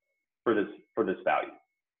for this value.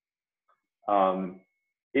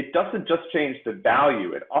 It doesn't just change the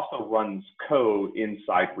value; it also runs code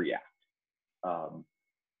inside React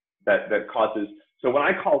that causes. So when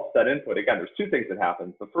I call set input, again, there's two things that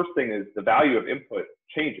happen. The first thing is the value of input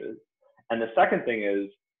changes, and the second thing is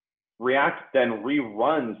React then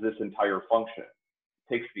reruns this entire function,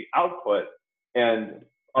 takes the output and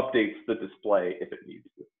updates the display if it needs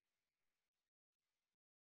to.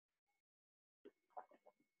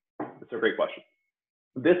 That's a great question.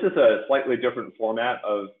 this is a slightly different format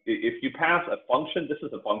of if you pass a function. This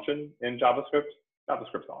is a function in JavaScript.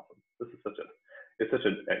 JavaScript's awesome. This is such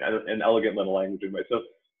an elegant little language anyway. So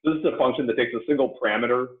this is a function that takes a single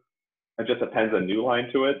parameter and just appends a new line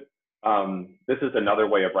to it. This is another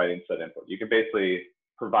way of writing set input. You can basically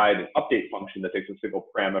provide an update function that takes a single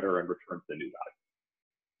parameter and returns the new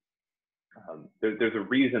value. There's a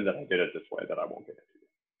reason that I did it this way that I won't get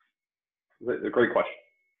into. It's a great question.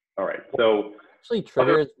 All right, so actually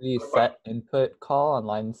triggers the set input call on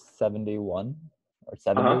line 71 or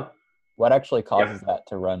 70. What actually causes that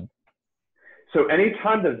to run? So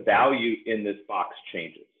anytime the value in this box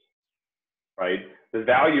changes, right? The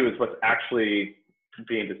value is what's actually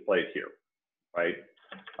being displayed here, right?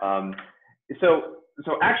 So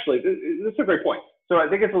actually, this is a great point. So I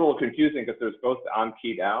think it's a little confusing because there's both on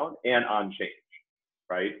key down and on change,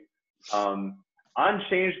 right? On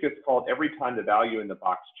change gets called every time the value in the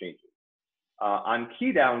box changes. On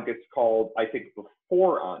key down gets called, I think,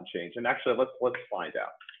 before on change. And actually, let's find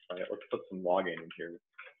out. Right? Let's put some logging in here.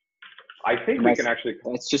 I think we can actually.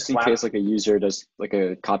 That's just in case like a user does like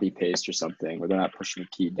a copy paste or something, where they're not pushing a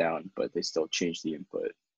key down, but they still change the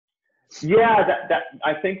input. Yeah,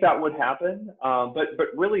 I think that would happen.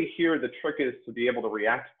 But really here, the trick is to be able to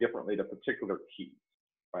react differently to particular keys,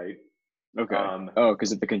 right? Okay. Oh,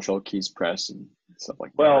 because if the control keys press and stuff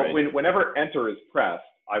like that. Well, right? whenever enter is pressed,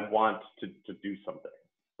 I want to do something,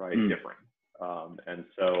 right? Different. And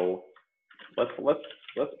so let's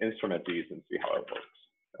instrument these and see how it works.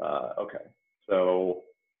 Okay. So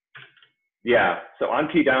yeah. So on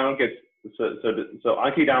key down gets so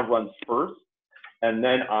on key down runs first, and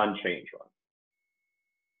then on change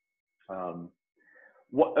runs.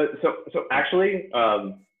 So actually,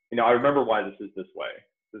 you know, I remember why this is this way.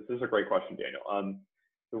 This is a great question, Daniel.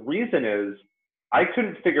 The reason is I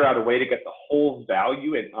couldn't figure out a way to get the whole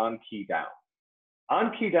value in on key down.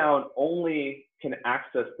 On key down only can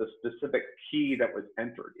access the specific key that was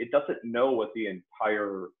entered. It doesn't know what the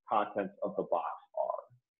entire contents of the box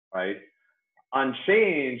are, right? On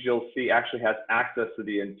change, you'll see actually has access to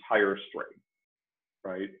the entire string,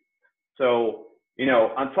 right? So, you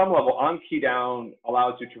know, on some level, on key down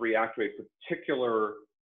allows you to react to a particular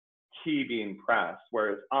key being pressed,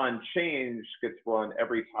 whereas on change gets run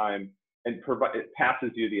every time and it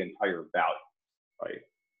passes you the entire value, right?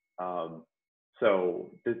 So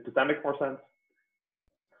does that make more sense?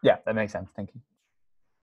 Yeah, that makes sense. Thank you.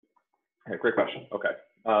 Okay, great question. Okay.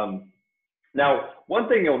 Now, one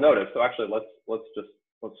thing you'll notice. So actually, let's just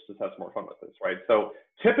have some more fun with this, right? So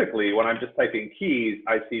typically, when I'm just typing keys,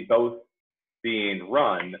 I see both being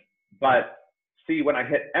run, but see when I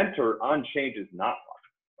hit enter, on change is not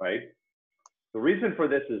run, right? The reason for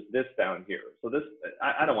this is this down here. So this,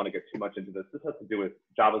 I don't want to get too much into this. This has to do with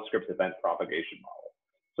JavaScript's event propagation model.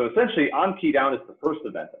 So essentially, on key down is the first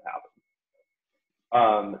event that happens.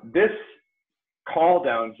 This call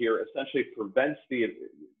down here essentially prevents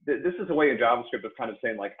this is a way in JavaScript of kind of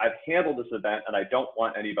saying like, I've handled this event and I don't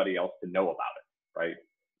want anybody else to know about it, right?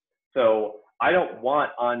 So I don't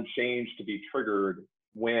want on change to be triggered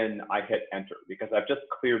when I hit enter because I've just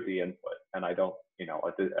cleared the input and I don't, you know,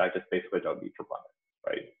 I just basically don't need to run it,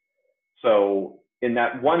 right? So in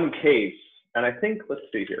that one case, and I think, let's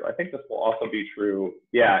see here, I think this will also be true.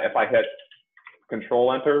 Yeah, if I hit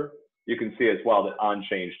control enter, you can see as well that on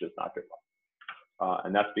change does not get run.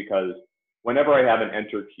 And that's because whenever I have an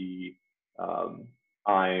enter key,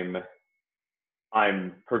 I'm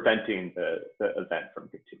preventing the event from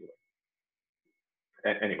continuing.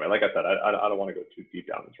 Anyway, like I said, I don't want to go too deep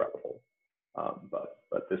down this rabbit hole,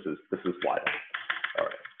 but this is why. All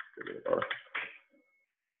right, here we go.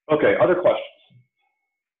 Okay, other questions?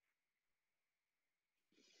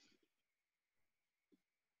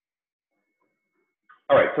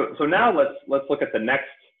 All right, so now let's look at the next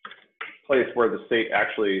place where the state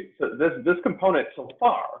actually, so this component so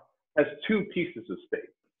far has two pieces of state.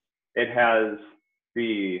 It has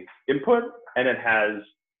the input and it has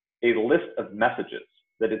a list of messages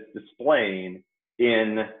that it's displaying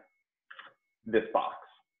in this box,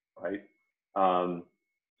 right?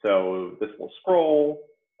 So this will scroll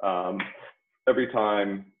every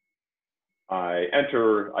time I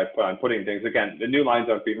enter, I'm putting things, again, the new lines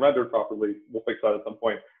aren't being rendered properly. We'll fix that at some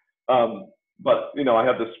point. But you know, I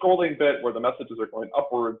have this scrolling bit where the messages are going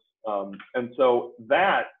upwards. And so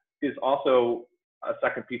that is also a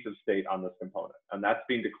second piece of state on this component, and that's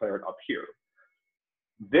being declared up here.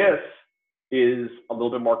 This is a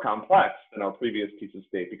little bit more complex than our previous piece of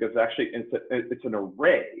state because actually it's an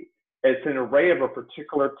array. It's an array of a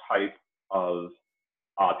particular type of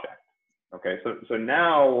object. Okay, so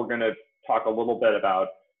now we're going to talk a little bit about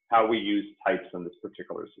how we use types in this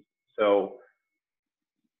particular system. So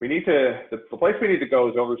we need to, the place we need to go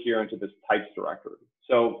is over here into this types directory.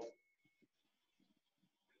 So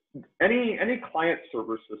any client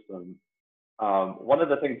server system, one of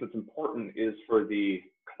the things that's important is for the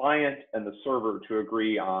client and the server to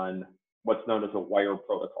agree on what's known as a wire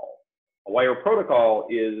protocol. A wire protocol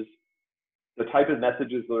is the type of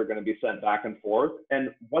messages that are going to be sent back and forth and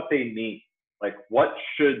what they mean. Like, what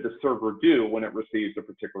should the server do when it receives a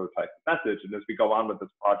particular type of message? And as we go on with this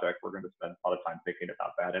project, we're going to spend a lot of time thinking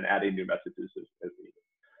about that and adding new messages as needed.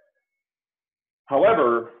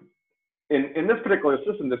 However, in this particular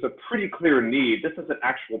system, there's a pretty clear need. This is an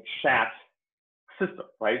actual chat system,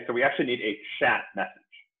 right? So we actually need a chat message,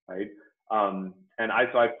 right?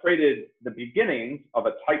 So I've created the beginnings of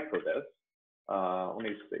a type for this. Let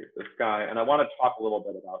me save this guy, and I want to talk a little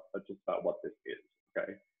bit about just about what this is,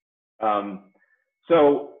 okay?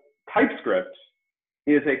 So TypeScript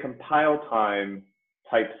is a compile time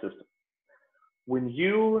type system. When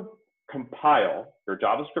you compile your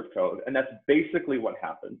JavaScript code, and that's basically what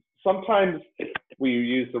happens. Sometimes we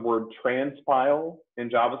use the word transpile in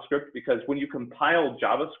JavaScript because when you compile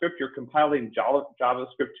JavaScript, you're compiling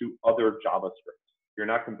JavaScript to other JavaScript. You're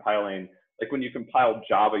not compiling, like when you compile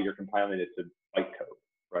Java, you're compiling it to bytecode,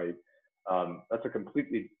 right? That's a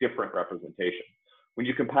completely different representation. When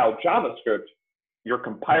you compile JavaScript, you're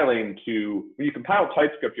compiling to, when you compile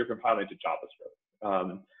TypeScript, you're compiling to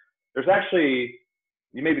JavaScript. There's actually,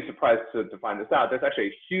 you may be surprised to find this out, there's actually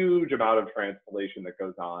a huge amount of transpilation that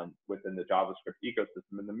goes on within the JavaScript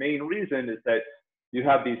ecosystem. And the main reason is that you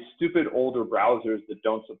have these stupid older browsers that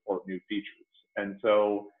don't support new features. And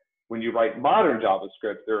so when you write modern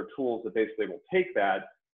JavaScript, there are tools that basically will take that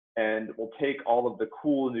and will take all of the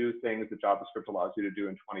cool new things that JavaScript allows you to do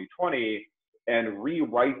in 2020 and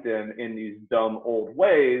rewrite them in these dumb old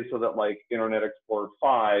ways so that like Internet Explorer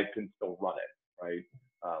 5 can still run it, right?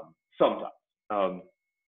 Sometimes.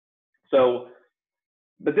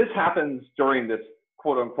 But this happens during this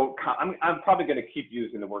quote unquote, I'm probably going to keep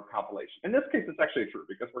using the word compilation. In this case, it's actually true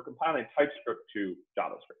because we're compiling TypeScript to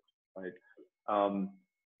JavaScript, right?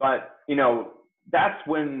 But you know, that's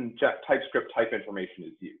when TypeScript type information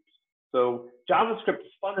is used. So JavaScript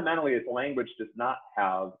fundamentally as a language does not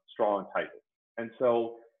have strong typing. And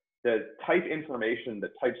so the type information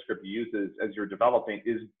that TypeScript uses as you're developing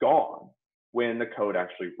is gone when the code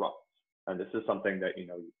actually runs. And this is something that you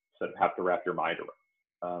sort of have to wrap your mind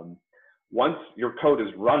around. Once your code is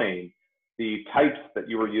running, the types that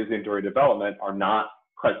you were using during development are not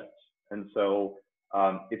present. And so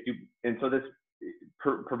this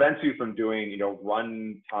prevents you from doing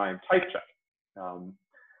runtime type check.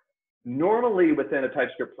 Normally within a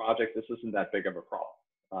TypeScript project, this isn't that big of a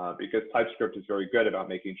problem because TypeScript is very good about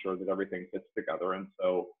making sure that everything fits together. And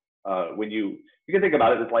so when you can think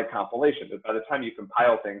about it as like compilation. By the time you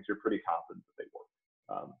compile things, you're pretty confident that they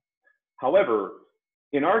work. However,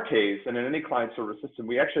 in our case, and in any client server system,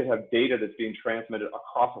 we actually have data that's being transmitted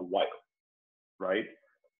across a wire, right?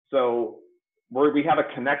 So we have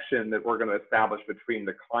a connection that we're going to establish between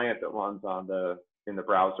the client that runs in the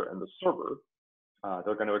browser and the server.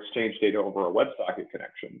 They're going to exchange data over a WebSocket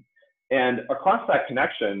connection. And across that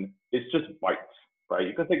connection, it's just bytes, right?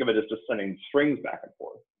 You can think of it as just sending strings back and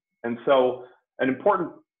forth. And so an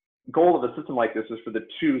important goal of a system like this is for the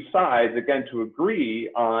two sides, again, to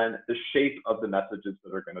agree on the shape of the messages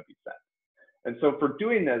that are going to be sent. And so for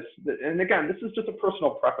doing this, and again, this is just a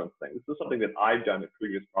personal preference thing. This is something that I've done at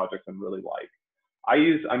previous projects and really like.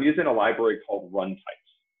 I'm using a library called runtypes.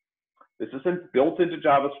 This isn't built into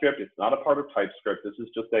JavaScript. It's not a part of TypeScript. This is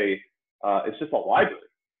just it's just a library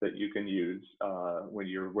that you can use when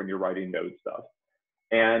you're writing node stuff.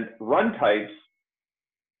 And runtypes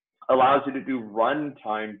allows you to do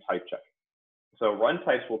runtime type checking. So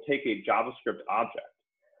runtypes will take a JavaScript object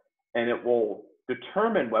and it will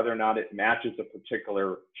determine whether or not it matches a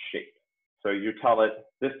particular shape. So you tell it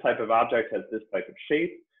this type of object has this type of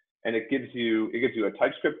shape, and it gives you a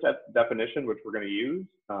TypeScript definition, which we're going to use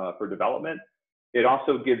for development. It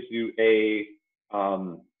also gives you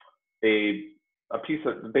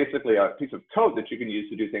basically a piece of code that you can use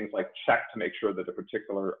to do things like check to make sure that a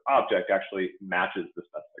particular object actually matches the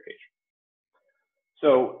specification.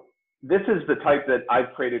 So this is the type that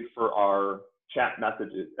I've created for our chat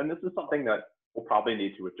messages. And this is something that we'll probably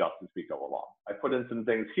need to adjust as we go along. I put in some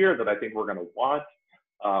things here that I think we're going to want.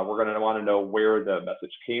 We're going to want to know where the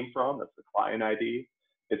message came from. That's the client ID.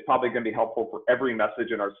 It's probably going to be helpful for every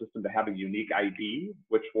message in our system to have a unique ID,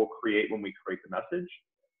 which we'll create when we create the message.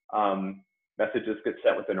 Messages get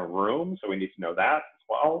set within a room, so we need to know that as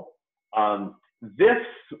well. This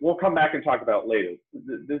we'll come back and talk about later.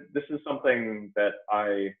 This is something that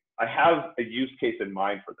I have a use case in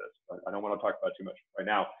mind for this, but I don't want to talk about too much right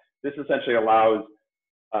now. This essentially allows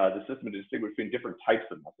the system to distinguish between different types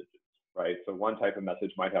of messages, right? So one type of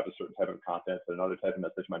message might have a certain type of content, and another type of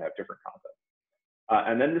message might have different content.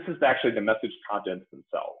 And then this is actually the message contents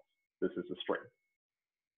themselves. This is a string.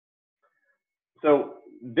 So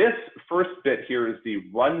this first bit here is the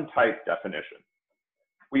run type definition.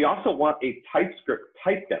 We also want a TypeScript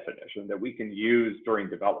type definition that we can use during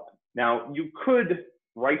development. Now, you could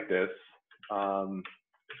write this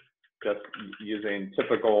just using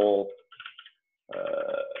typical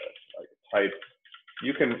like type.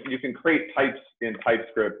 You can create types in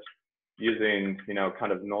TypeScript using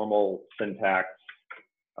kind of normal syntax.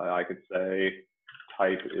 I could say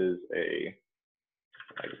type is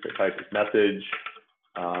message,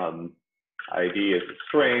 ID is a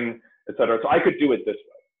string, etc. So I could do it this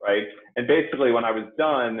way, right? And basically, when I was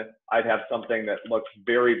done, I'd have something that looks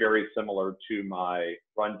very, very similar to my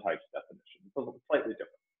run types definition. So it's slightly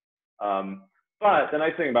different. But the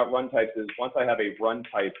nice thing about run types is once I have a run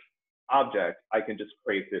type object, I can just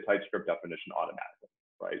create the TypeScript definition automatically,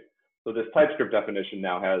 right? So this TypeScript definition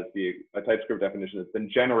now has a TypeScript definition that's been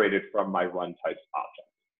generated from my run types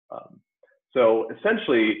object. So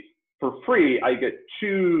essentially, for free, I get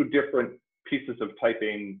two different pieces of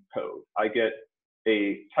typing code. I get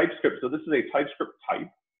a TypeScript. So this is a TypeScript type.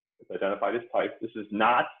 It's identified as type. This is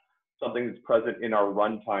not something that's present in our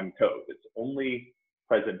runtime code. It's only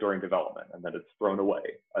present during development, and then it's thrown away.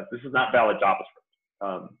 This is not valid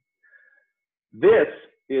JavaScript. This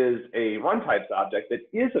is a run types object that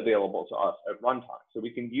is available to us at runtime. So we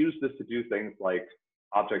can use this to do things like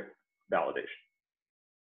object validation.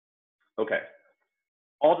 Okay.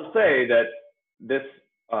 All to say that this,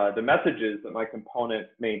 the messages that my component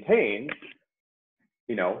maintains,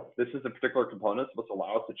 this is a particular component that's supposed to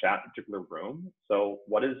allow us to chat in a particular room. So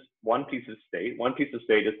what is one piece of state? One piece of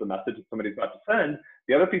state is the message that somebody's about to send.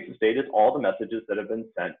 The other piece of state is all the messages that have been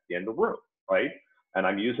sent in the room, right? And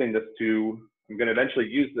I'm using this I'm going to eventually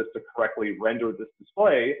use this to correctly render this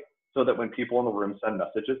display so that when people in the room send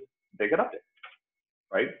messages, they get updated,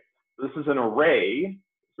 right? So this is an array.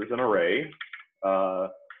 This is an array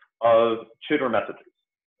of chitter messages.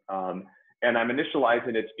 And I'm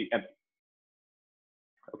initializing it to be empty.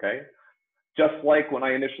 Okay. Just like when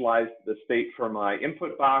I initialize the state for my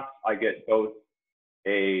input box, I get both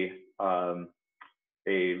a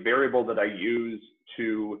variable that I use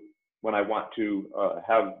when I want to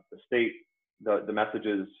have the state, the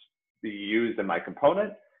messages be used in my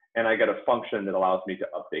component, and I get a function that allows me to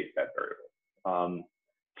update that variable.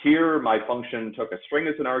 Here, my function took a string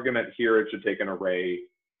as an argument. Here, it should take an array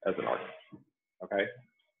as an argument. Okay.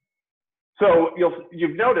 So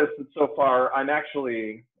you've noticed that so far, I'm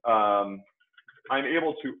actually I'm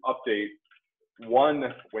able to update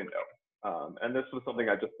one window, and this was something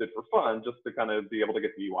I just did for fun, just to kind of be able to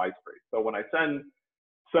get the UI straight. So when I send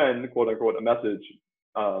quote unquote a message,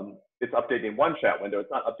 it's updating one chat window. It's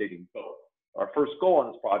not updating both. Our first goal on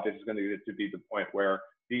this project is going to get to be the point where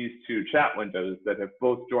these two chat windows that have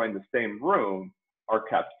both joined the same room are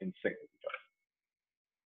kept in sync with each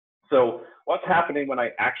other. So what's happening when I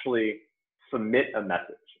actually submit a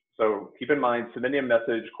message? So keep in mind, submitting a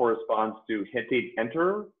message corresponds to hitting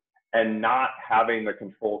enter and not having the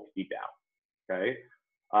control key down, okay?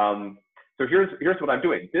 So here's what I'm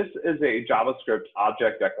doing. This is a JavaScript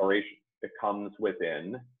object declaration. It comes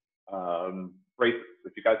within braces.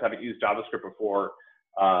 If you guys haven't used JavaScript before,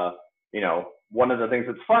 one of the things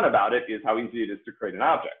that's fun about it is how easy it is to create an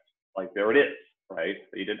object. Like there it is, right?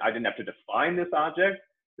 I didn't have to define this object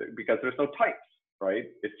because there's no types, right?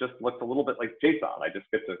 It just looks a little bit like JSON. I just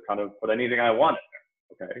get to kind of put anything I want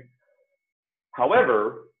in there, okay?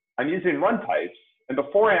 However, I'm using run types, and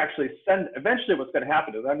before I actually send, eventually what's going to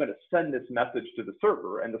happen is I'm going to send this message to the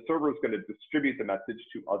server, and the server is going to distribute the message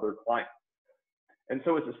to other clients. And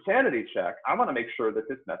so as a sanity check, I want to make sure that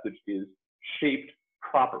this message is shaped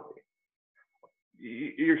properly.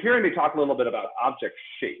 You're hearing me talk a little bit about object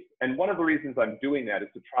shape. And one of the reasons I'm doing that is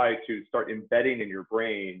to try to start embedding in your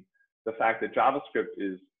brain the fact that JavaScript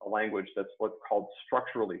is a language that's what's called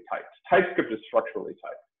structurally typed. TypeScript is structurally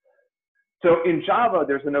typed. So in Java,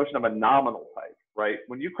 there's a notion of a nominal type, right?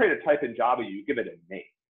 When you create a type in Java, you give it a name,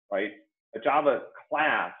 right? A Java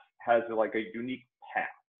class has like a unique path,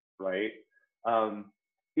 right?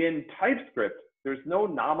 In TypeScript, there's no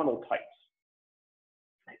nominal types.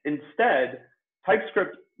 Instead,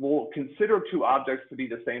 TypeScript will consider two objects to be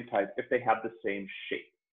the same type if they have the same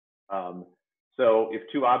shape. So if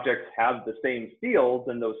two objects have the same fields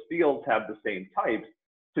and those fields have the same types,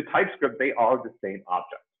 to TypeScript, they are the same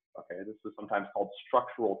object. Okay, this is sometimes called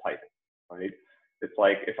structural typing, right? It's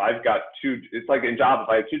like if I've got it's like in Java, if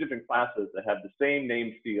I have two different classes that have the same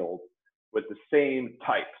name field with the same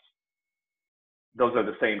types, those are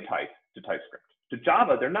the same type to TypeScript. To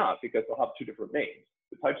Java, they're not, because they'll have two different names.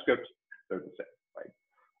 To TypeScript, they're the same,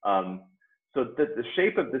 right? So the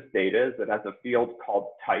shape of this data is it has a field called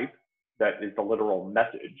type that is the literal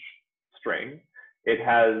message string. It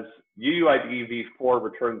has UUID v4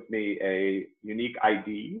 returns me a unique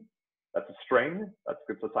ID. That's a string that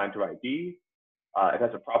gets assigned to ID. It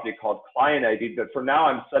has a property called client ID that for now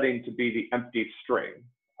I'm setting to be the empty string.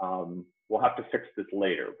 We'll have to fix this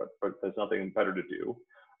later, but there's nothing better to do.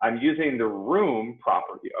 I'm using the room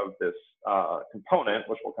property of this component,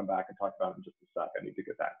 which we'll come back and talk about in just a sec. I need to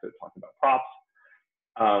get back to talking about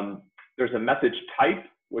props. There's a message type,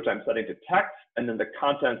 which I'm setting to text, and then the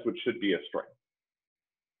contents, which should be a string.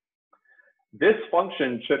 This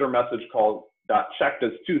function, chitterMessage called .check,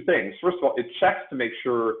 does two things. First of all, it checks to make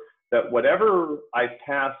sure that whatever I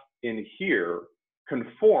pass in here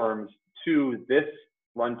conforms to this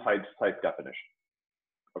runtype's type definition,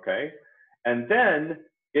 okay? And then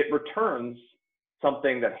it returns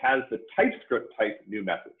something that has the TypeScript type new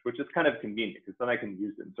message, which is kind of convenient because then I can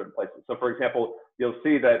use it in certain places. So for example, you'll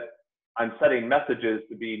see that I'm setting messages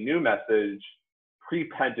to be new message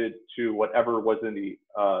prepended to whatever was in the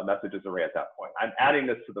messages array at that point. I'm adding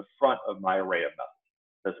this to the front of my array of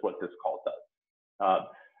messages. That's what this call does.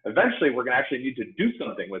 Eventually, we're going to actually need to do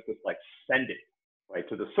something with this, like send it right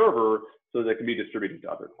to the server so that it can be distributed to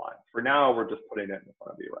other clients. For now, we're just putting it in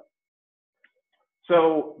front of the array.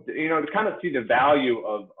 So, you know, to kind of see the value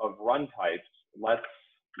of run types, let's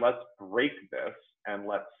break this and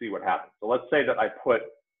let's see what happens. So let's say that I put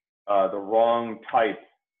the wrong type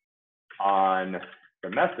on the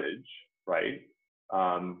message, right?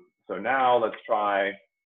 So now let's try,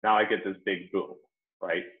 now I get this big boom,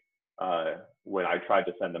 right? When I tried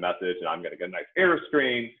to send the message and I'm gonna get a nice error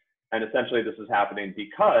screen. And essentially this is happening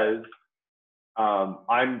because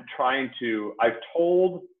I've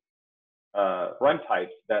told run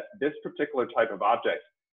types that this particular type of object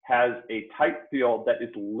has a type field that is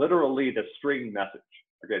literally the string message.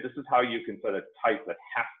 Okay, this is how you can set a type that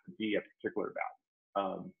has to be a particular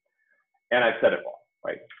value. And I've set it wrong,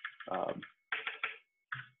 right?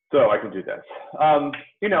 So I can do this.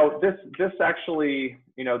 You know, this actually,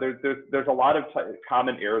 you know, there's a lot of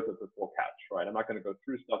common errors that this will catch, right? I'm not going to go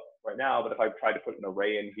through stuff right now, but if I try to put an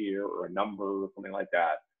array in here or a number or something like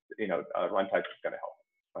that, you know, runtime is going to help,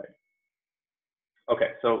 right?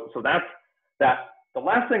 Okay, so that's that. The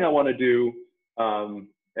last thing I want to do, and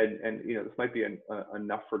you know, this might be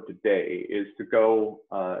enough for today, is to go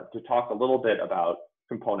to talk a little bit about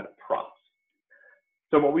component props.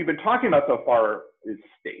 So what we've been talking about so far is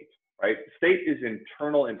state, right? State is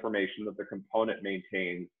internal information that the component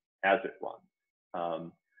maintains as it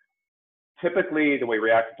runs. Typically, the way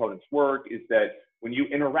React components work is that when you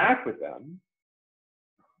interact with them,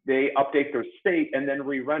 they update their state and then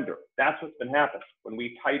re-render. That's what's been happening. When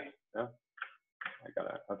we type,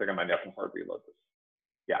 I think I might have to hard reload this.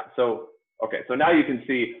 Yeah, so, okay, so now you can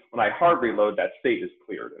see when I hard reload, that state is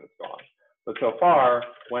cleared and it's gone. But so far,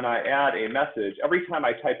 when I add a message, every time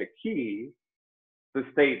I type a key, the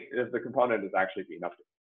state of the component is actually being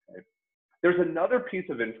updated. Okay? There's another piece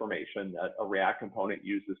of information that a React component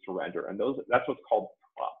uses to render, and that's what's called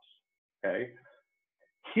props. Okay?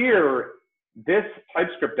 Here, this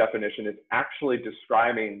TypeScript definition is actually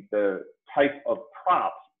describing the type of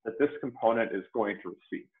props that this component is going to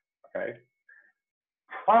receive. Okay?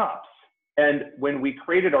 Props, and when we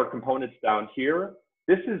created our components down here,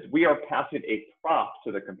 we are passing a prop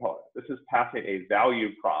to the component. This is passing a value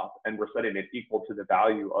prop, and we're setting it equal to the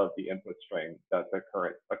value of the input string that the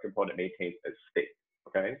current component maintains as state,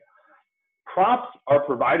 okay? Props are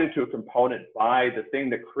provided to a component by the thing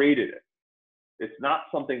that created it. It's not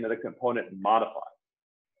something that a component modifies.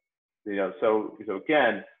 You know, so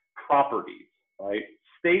again, properties, right?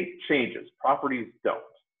 State changes, properties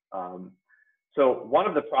don't. So one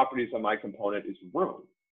of the properties of my component is room.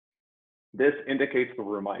 This indicates the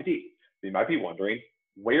room ID. So you might be wondering,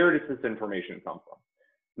 where does this information come from?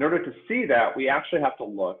 In order to see that, we actually have to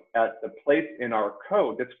look at the place in our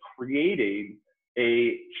code that's creating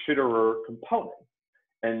a chitterer component.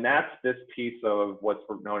 And that's this piece of what's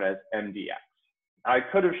known as MDX. I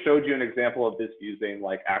could have showed you an example of this using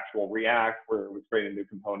like actual React, where it was creating a new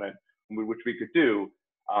component, which we could do.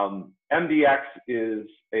 MDX is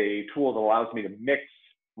a tool that allows me to mix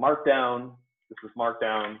Markdown, this is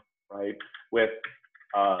Markdown, right, with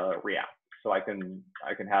React. So I can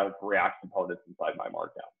have React components inside my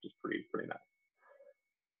Markdown, which is pretty nice.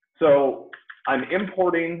 So I'm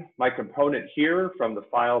importing my component here from the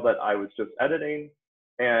file that I was just editing.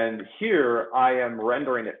 And here I am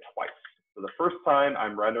rendering it twice. So the first time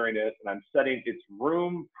I'm rendering it and I'm setting its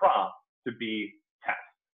room prop to be test.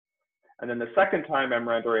 And then the second time I'm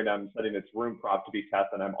rendering, I'm setting its room prop to be test,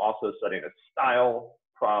 and I'm also setting a style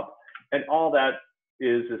prop. And all that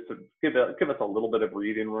is to give us a little bit of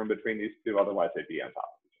reading room between these two, otherwise they'd be on top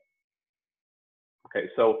of each other. Okay,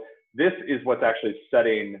 so this is what's actually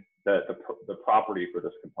setting the property for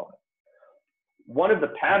this component. One of the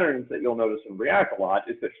patterns that you'll notice in React a lot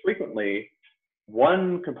is that frequently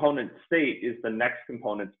one component state is the next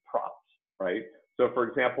component's props, right? So for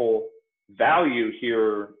example, value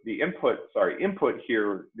here, the input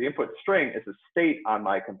here, the input string is a state on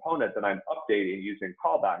my component that I'm updating using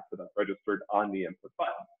callbacks that I've registered on the input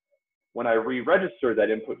button. When I re-register that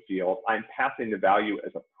input field, I'm passing the value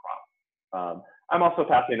as a prop. I'm also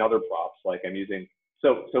passing other props, like I'm using,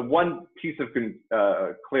 so one piece of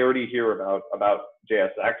clarity here about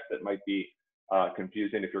JSX that might be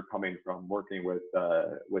confusing if you're coming from working with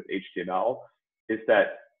HTML is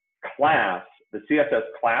that class, the CSS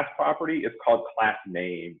class property is called class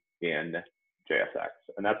name in JSX.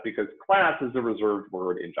 And that's because class is a reserved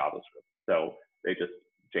word in JavaScript. So they just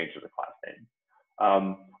changed it to class name.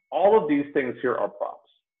 All of these things here are props.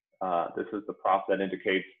 This is the prop that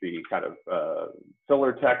indicates the kind of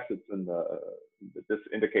filler text. It's in this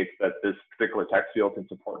indicates that this particular text field can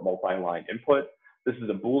support multi-line input. This is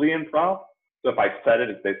a Boolean prop. So if I set it,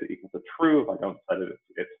 it's basically equal to true. If I don't set it,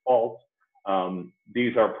 it's false.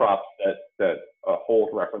 These are props that hold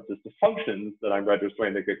references to functions that I'm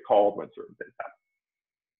registering that get called when certain things happen.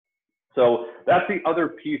 So that's the other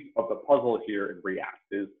piece of the puzzle here in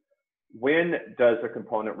React is when does a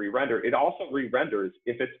component re-render? It also re-renders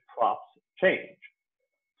if its props change.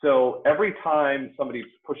 So every time somebody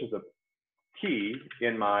pushes a key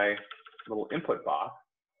in my little input box,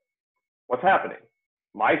 what's happening?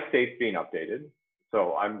 My state's being updated.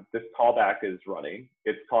 So this callback is running.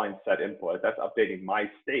 It's calling set input. That's updating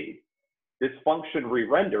my state. This function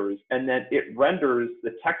re-renders, and then it renders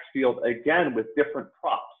the text field again with different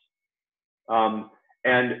props.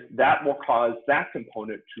 And that will cause that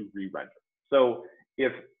component to re-render. So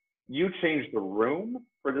if you change the room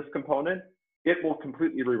for this component, it will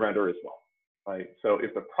completely re-render as well, right? So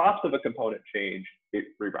if the props of a component change, it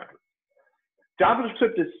re-renders.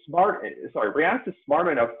 JavaScript is React is smart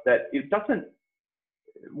enough that it doesn't,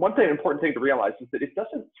 one thing, important thing to realize is that it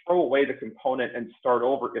doesn't throw away the component and start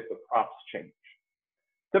over if the props change.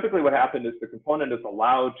 Typically what happens is the component is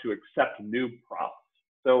allowed to accept new props.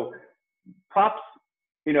 So props,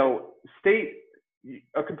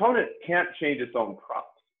 a component can't change its own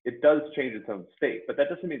props. It does change its own state, but that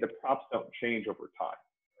doesn't mean the props don't change over time.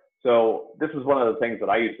 So this is one of the things that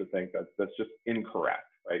I used to think that's just incorrect,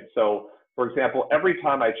 right? So for example, every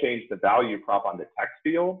time I change the value prop on the text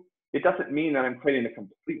field, it doesn't mean that I'm creating a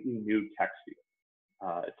completely new text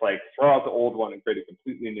field. It's like throw out the old one and create a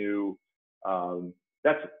completely new.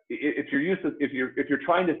 If you're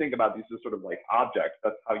trying to think about these as sort of like objects,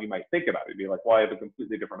 that's how you might think about it. It'd be like, well, I have a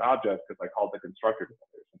completely different object because I called the constructor.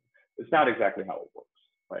 It's not exactly how it works,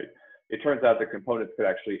 right? It turns out that components could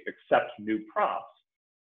actually accept new props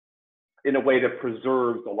in a way that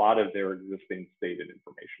preserves a lot of their existing stated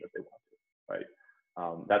information if they want to, right?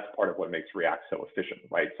 That's part of what makes React so efficient,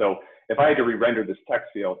 right? So if I had to re-render this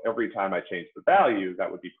text field every time I change the value, that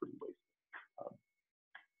would be pretty wasted.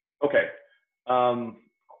 Okay.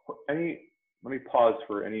 Let me pause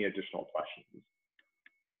for any additional questions.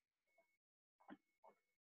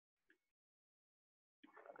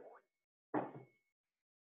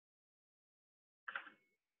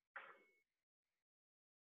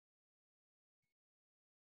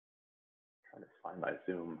 Trying to find my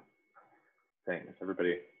Zoom thing. Is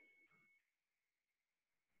everybody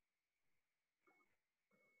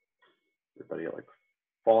like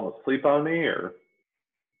falling asleep on me, or?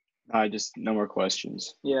 Just no more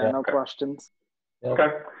questions. Yeah, no questions. Okay.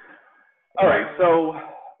 All right. So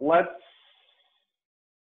what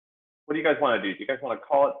do you guys want to do? Do you guys want to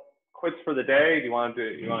call it quits for the day? Do you want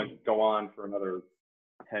to go on for another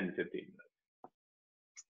 10, 15 minutes?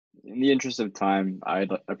 In the interest of time,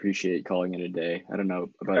 I'd appreciate calling it a day. I don't know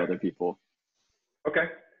about other people. Okay,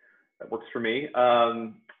 that works for me.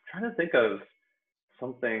 Trying to think of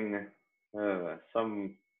something,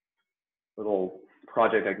 some little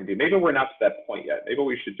project I can do. Maybe we're not to that point yet. Maybe what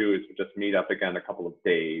we should do is just meet up again a couple of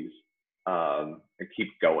days and keep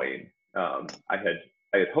going. I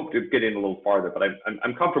had hoped to get in a little farther, but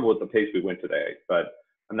I'm comfortable with the pace we went today. But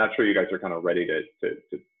I'm not sure you guys are kind of ready to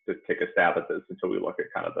take a stab at this until we look at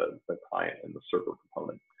kind of the client and the server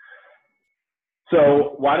component.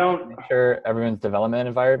 So why don't make sure everyone's development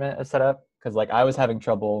environment is set up? Because like I was having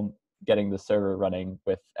trouble getting the server running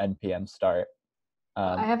with npm start.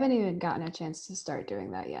 I haven't even gotten a chance to start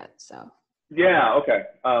doing that yet. So Yeah. Okay.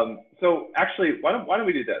 So actually, why don't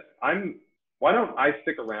we do this? Why don't I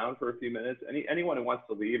stick around for a few minutes? Anyone who wants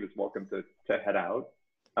to leave is welcome to head out.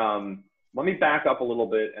 Let me back up a little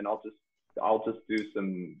bit, and I'll just do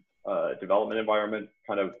some development environment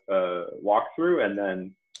kind of walkthrough, and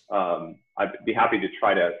then I'd be happy to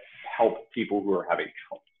try to help people who are having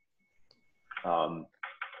trouble.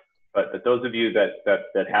 But those of you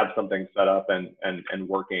that have something set up and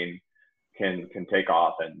working can take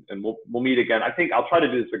off, and we'll meet again. I think I'll try to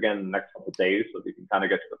do this again in the next couple of days, so that you can kind of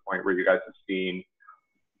get to the point where you guys have seen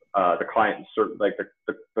the client, like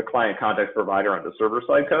the client context provider on the server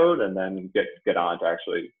side code, and then get on to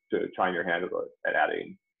actually to trying your hand at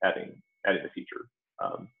adding the feature.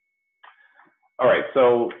 All right,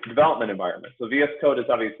 so development environment. So VS Code is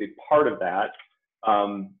obviously part of that.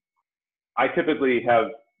 I typically have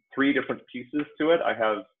 3 different pieces to it. I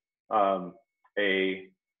have a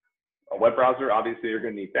web browser. Obviously, you're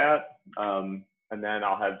going to need that. And then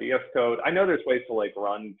I'll have VS Code. I know there's ways to like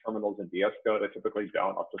run terminals in VS Code. I typically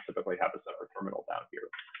don't. I'll just typically have a separate terminal down here.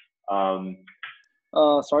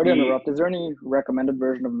 Sorry to interrupt. Is there any recommended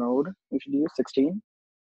version of Node we should use? 16?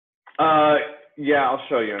 Yeah, I'll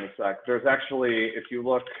show you in a sec. There's actually, if you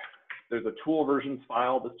look, there's a tool versions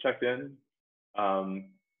file that's checked in.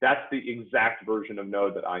 That's the exact version of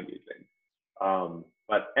Node that I'm using.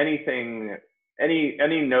 But any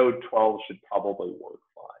Node 12 should probably work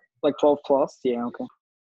fine. Like 12 plus? Yeah, okay.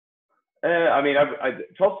 I mean,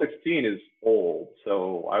 12.16 is old,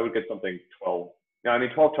 so I would get something 12. Yeah, I mean,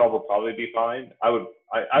 12.12 will probably be fine. I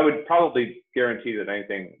would probably guarantee that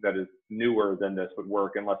anything that is newer than this would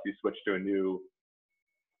work unless you switch to a new.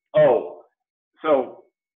 Oh, so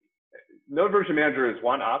Node Version Manager is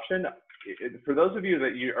one option. For those of you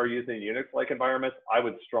that are using Unix-like environments, I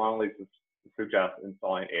would strongly suggest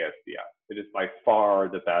installing ASDF. It is by far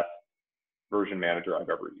the best version manager I've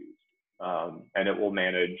ever used. And it will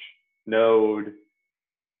manage Node,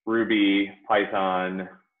 Ruby, Python,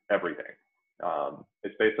 everything.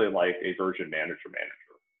 It's basically like a version manager,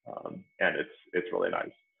 and it's really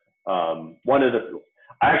nice.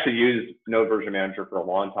 I actually used Node Version Manager for a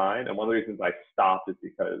long time, and one of the reasons I stopped is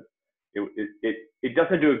because it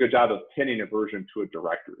doesn't do a good job of pinning a version to a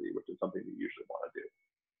directory, which is something you usually want to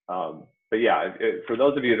do. But yeah, for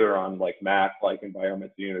those of you that are on like Mac-like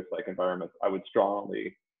environments, Unix-like environments, I would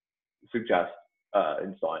strongly suggest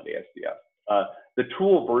installing ASDF. The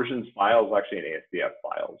tool versions file is actually an ASDF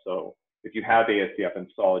file. So if you have ASDF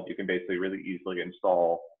installed, you can basically really easily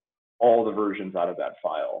install all the versions out of that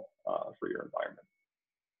file for your environment.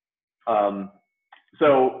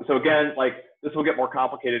 So again, like this will get more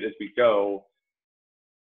complicated as we go.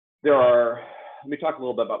 Let me talk a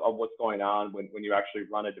little bit about what's going on when you actually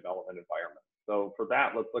run a development environment. So for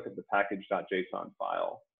that, let's look at the package.json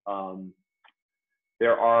file.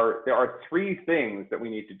 There are 3 things that we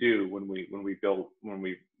need to do when we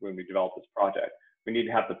develop this project. We need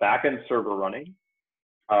to have the backend server running.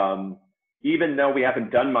 Even though we haven't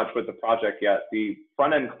done much with the project yet, the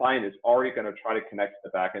front-end client is already going to try to connect to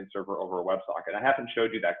the backend server over a WebSocket. I haven't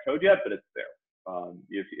showed you that code yet, but it's there.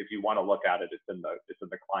 If you want to look at it, it's in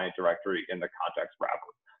the client directory in the context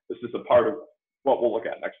wrapper. This is a part of what we'll look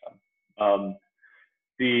at next time.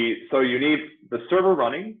 So you need the server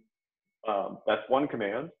running. That's one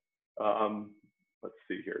command. Let's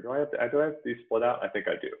see here. Do I have these split out? I think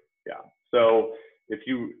I do. Yeah. So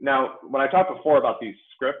now when I talked before about these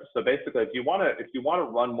scripts, so basically if you want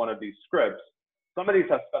to run one of these scripts, some of these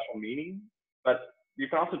have special meaning, but you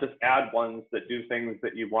can also just add ones that do things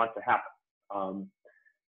that you want to happen.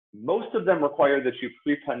 Most of them require that you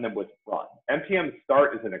prepend them with run. npm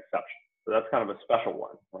start is an exception, so that's kind of a special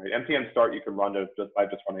one, right? npm start you can run by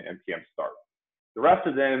just running npm start. The rest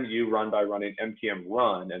of them you run by running npm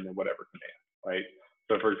run and then whatever command, right?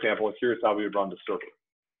 So for example, here's how we would run the server.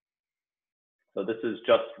 So this is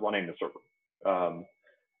just running the server.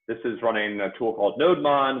 This is running a tool called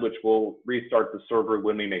nodemon, which will restart the server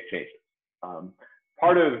when we make changes.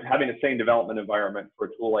 Part of having a same development environment for a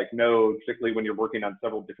tool like Node, particularly when you're working on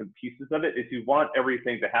several different pieces of it, is you want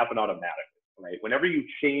everything to happen automatically, right? Whenever you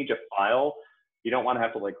change a file, you don't want to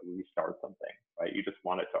have to like restart something, right? You just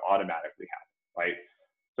want it to automatically happen, right?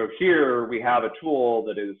 So here we have a tool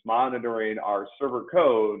that is monitoring our server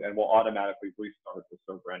code and will automatically restart the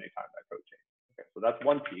server anytime that code changes. Okay, so that's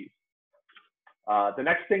one piece. The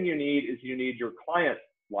next thing you need is you need your client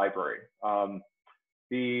library.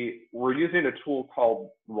 We're using a tool called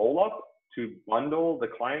Rollup to bundle the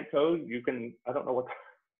client code. I don't know what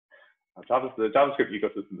the JavaScript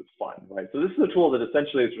ecosystem is fun, right? So this is a tool that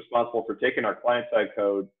essentially is responsible for taking our client-side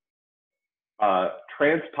code,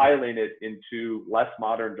 transpiling it into less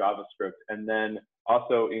modern JavaScript, and then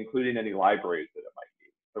also including any libraries that it might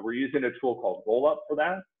need. So we're using a tool called Rollup for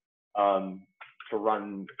that. To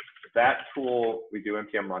run that tool, we do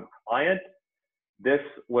npm run client. This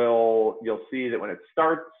will, you'll see that when it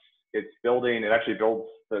starts, it's building, it actually builds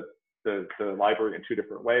the library in two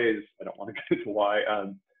different ways. I don't want to get into why,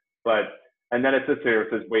 and then it sits there, it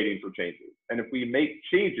says waiting for changes. And if we make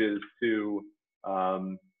changes to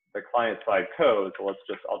the client side code, so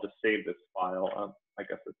I'll just save this file. I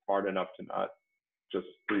guess it's hard enough to not just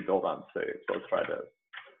rebuild on save. So let's try this.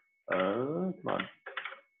 Come on.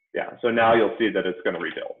 Yeah, so now you'll see that it's going to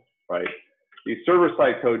rebuild, right? The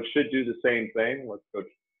server-side code should do the same thing. Let's go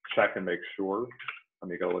check and make sure. Let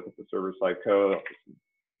me go look at the server-side code.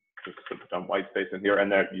 Just dump white space in here,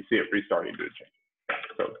 and there you see it restarting due to change.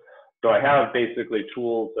 So I have basically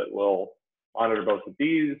tools that will monitor both of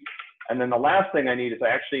these. And then the last thing I need is I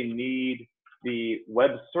actually need the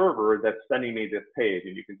web server that's sending me this page.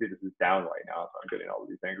 And you can see this is down right now, so I'm getting all of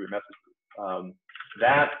these angry messages.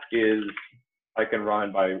 That is, I can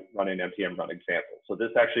run by running npm run example. So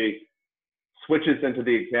this actually switches into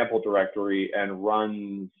the example directory and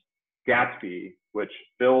runs Gatsby, which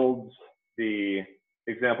builds the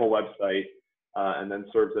example website and then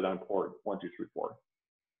serves it on port 1234.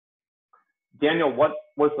 Daniel, what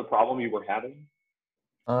was the problem you were having?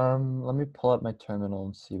 Let me pull up my terminal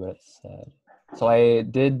and see what it said. So I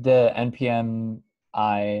did the npm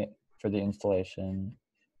I for the installation.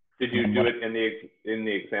 Did you do it in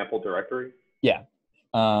the example directory? Yeah.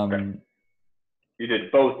 Okay. You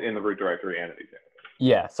did both in the root directory and in the example.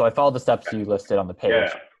 Yeah. So I followed the steps you listed on the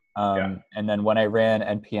page. Yeah. And then when I ran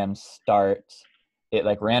npm start, it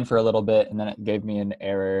like ran for a little bit, and then it gave me an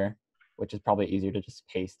error, which is probably easier to just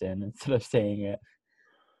paste in instead of saying it.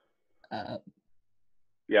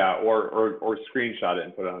 Yeah, or screenshot it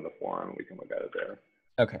and put it on the forum, and we can look at it there.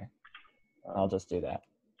 Okay. I'll just do that.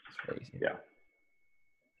 It's very easy. Yeah.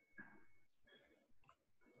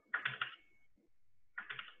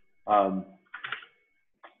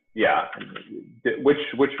 Yeah.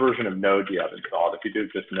 Which version of Node do you have installed? If you do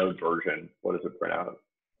just Node version, what does it print out?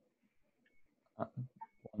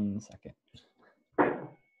 1 second.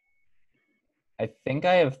 I think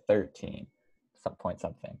I have 13,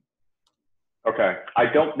 something. Okay. I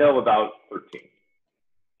don't know about 13.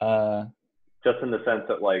 Just in the sense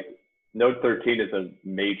that like Node 13 is a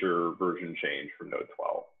major version change from Node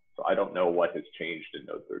 12. So I don't know what has changed in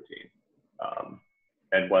Node 13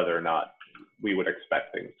 and whether or not we would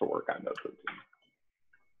expect things to work on Node 13.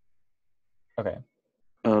 Okay.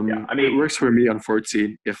 Yeah, I mean, it works for me on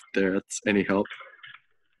 14 if that's any help.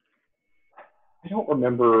 I don't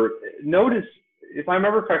remember. Node is, if I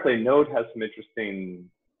remember correctly, Node has some interesting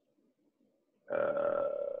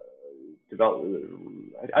I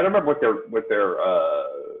don't remember what their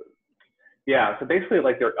yeah, so basically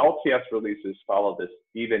like their LTS releases follow this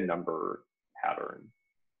even number pattern.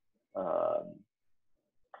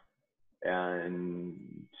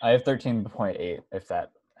 And I have 13.8 if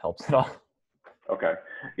that helps at all. Okay.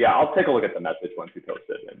 Yeah, I'll take a look at the message once you post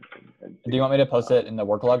it. And Do you want me to post it in the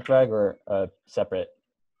work log thread or a separate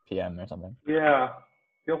PM or something? Yeah,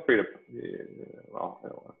 feel free to, well, I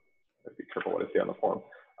don't want to be careful what I say on the forum.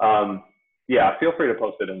 Yeah, feel free to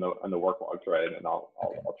post it in the work log thread, and I'll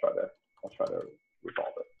try to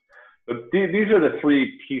resolve it. But these are the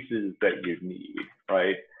three pieces that you need,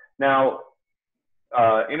 right? Now,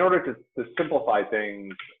 in order to simplify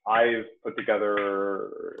things, I've put together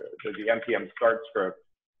the npm start script,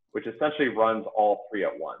 which essentially runs all three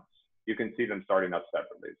at once. You can see them starting up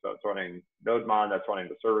separately. So it's running NodeMon, that's running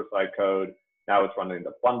the server-side code. Now it's running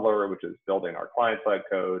the bundler, which is building our client-side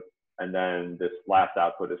code. And then this last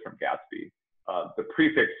output is from Gatsby. The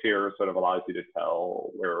prefix here sort of allows you to tell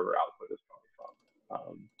where our output is coming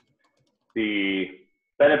from. The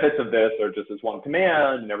benefits of this are just as one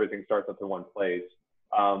command and everything starts up in one place.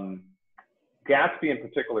 Gatsby in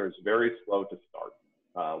particular is very slow to start.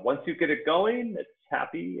 Once you get it going, it's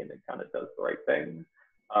happy and it kind of does the right thing.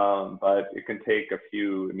 But it can take a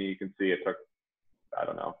few, I mean, you can see it took, I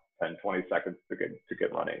don't know, 10, 20 seconds to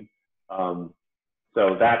get running.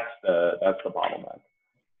 So that's the bottleneck.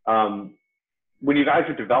 When you guys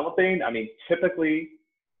are developing, I mean, typically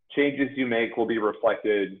changes you make will be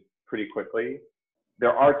reflected pretty quickly.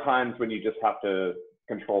 There are times when you just have to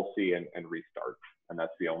Control C and restart, and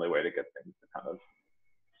that's the only way to get things to kind of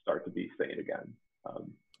start to be sane again.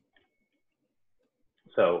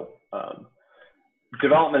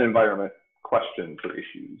 Development environment questions or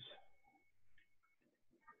issues.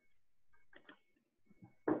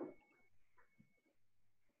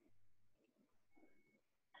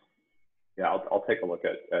 Yeah, I'll take a look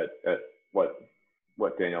at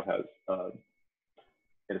what Daniel has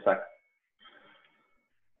in a sec.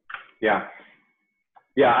 Yeah.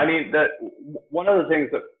 Yeah, I mean, one of the things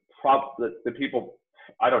that the people,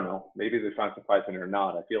 I don't know, maybe they find surprising or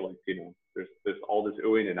not. I feel like, you know, there's all this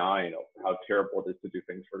oohing and ahhing of how terrible it is to do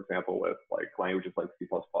things, for example, with like languages like C++.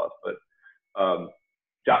 But I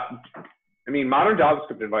mean, modern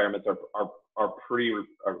JavaScript environments are pretty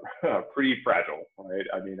fragile, right?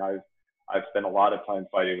 I mean, I've spent a lot of time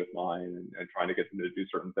fighting with mine and trying to get them to do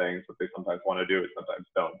certain things that they sometimes want to do, and sometimes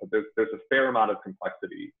don't. But there's a fair amount of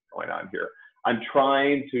complexity going on here. I'm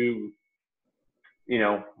trying to, you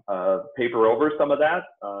know, paper over some of that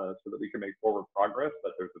so that we can make forward progress.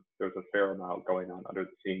 But there's a fair amount going on under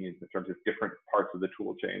the scenes in terms of different parts of the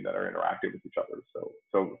tool chain that are interacting with each other.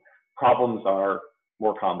 So problems are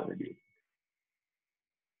more common than usual.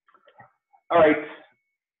 All right,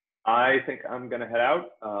 I think I'm gonna head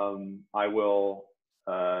out. I will,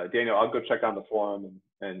 Daniel, I'll go check on the forum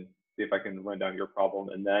and see if I can run down your problem,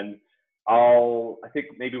 and then I think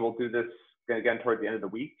maybe we'll do this again toward the end of the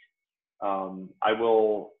week.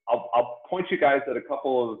 I'll point you guys at a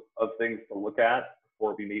couple of things to look at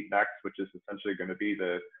before we meet next, which is essentially going to be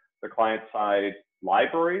the client-side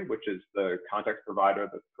library, which is the context provider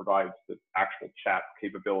that provides the actual chat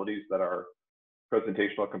capabilities that our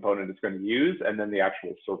presentational component is going to use, and then the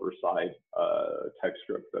actual server-side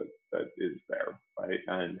TypeScript that is there, right?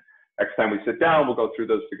 And next time we sit down, we'll go through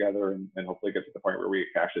those together and hopefully get to the point where we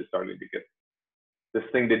actually starting to get this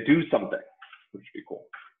thing to do something, which would be cool.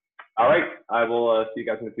 All right, I will see you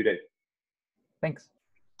guys in a few days. Thanks.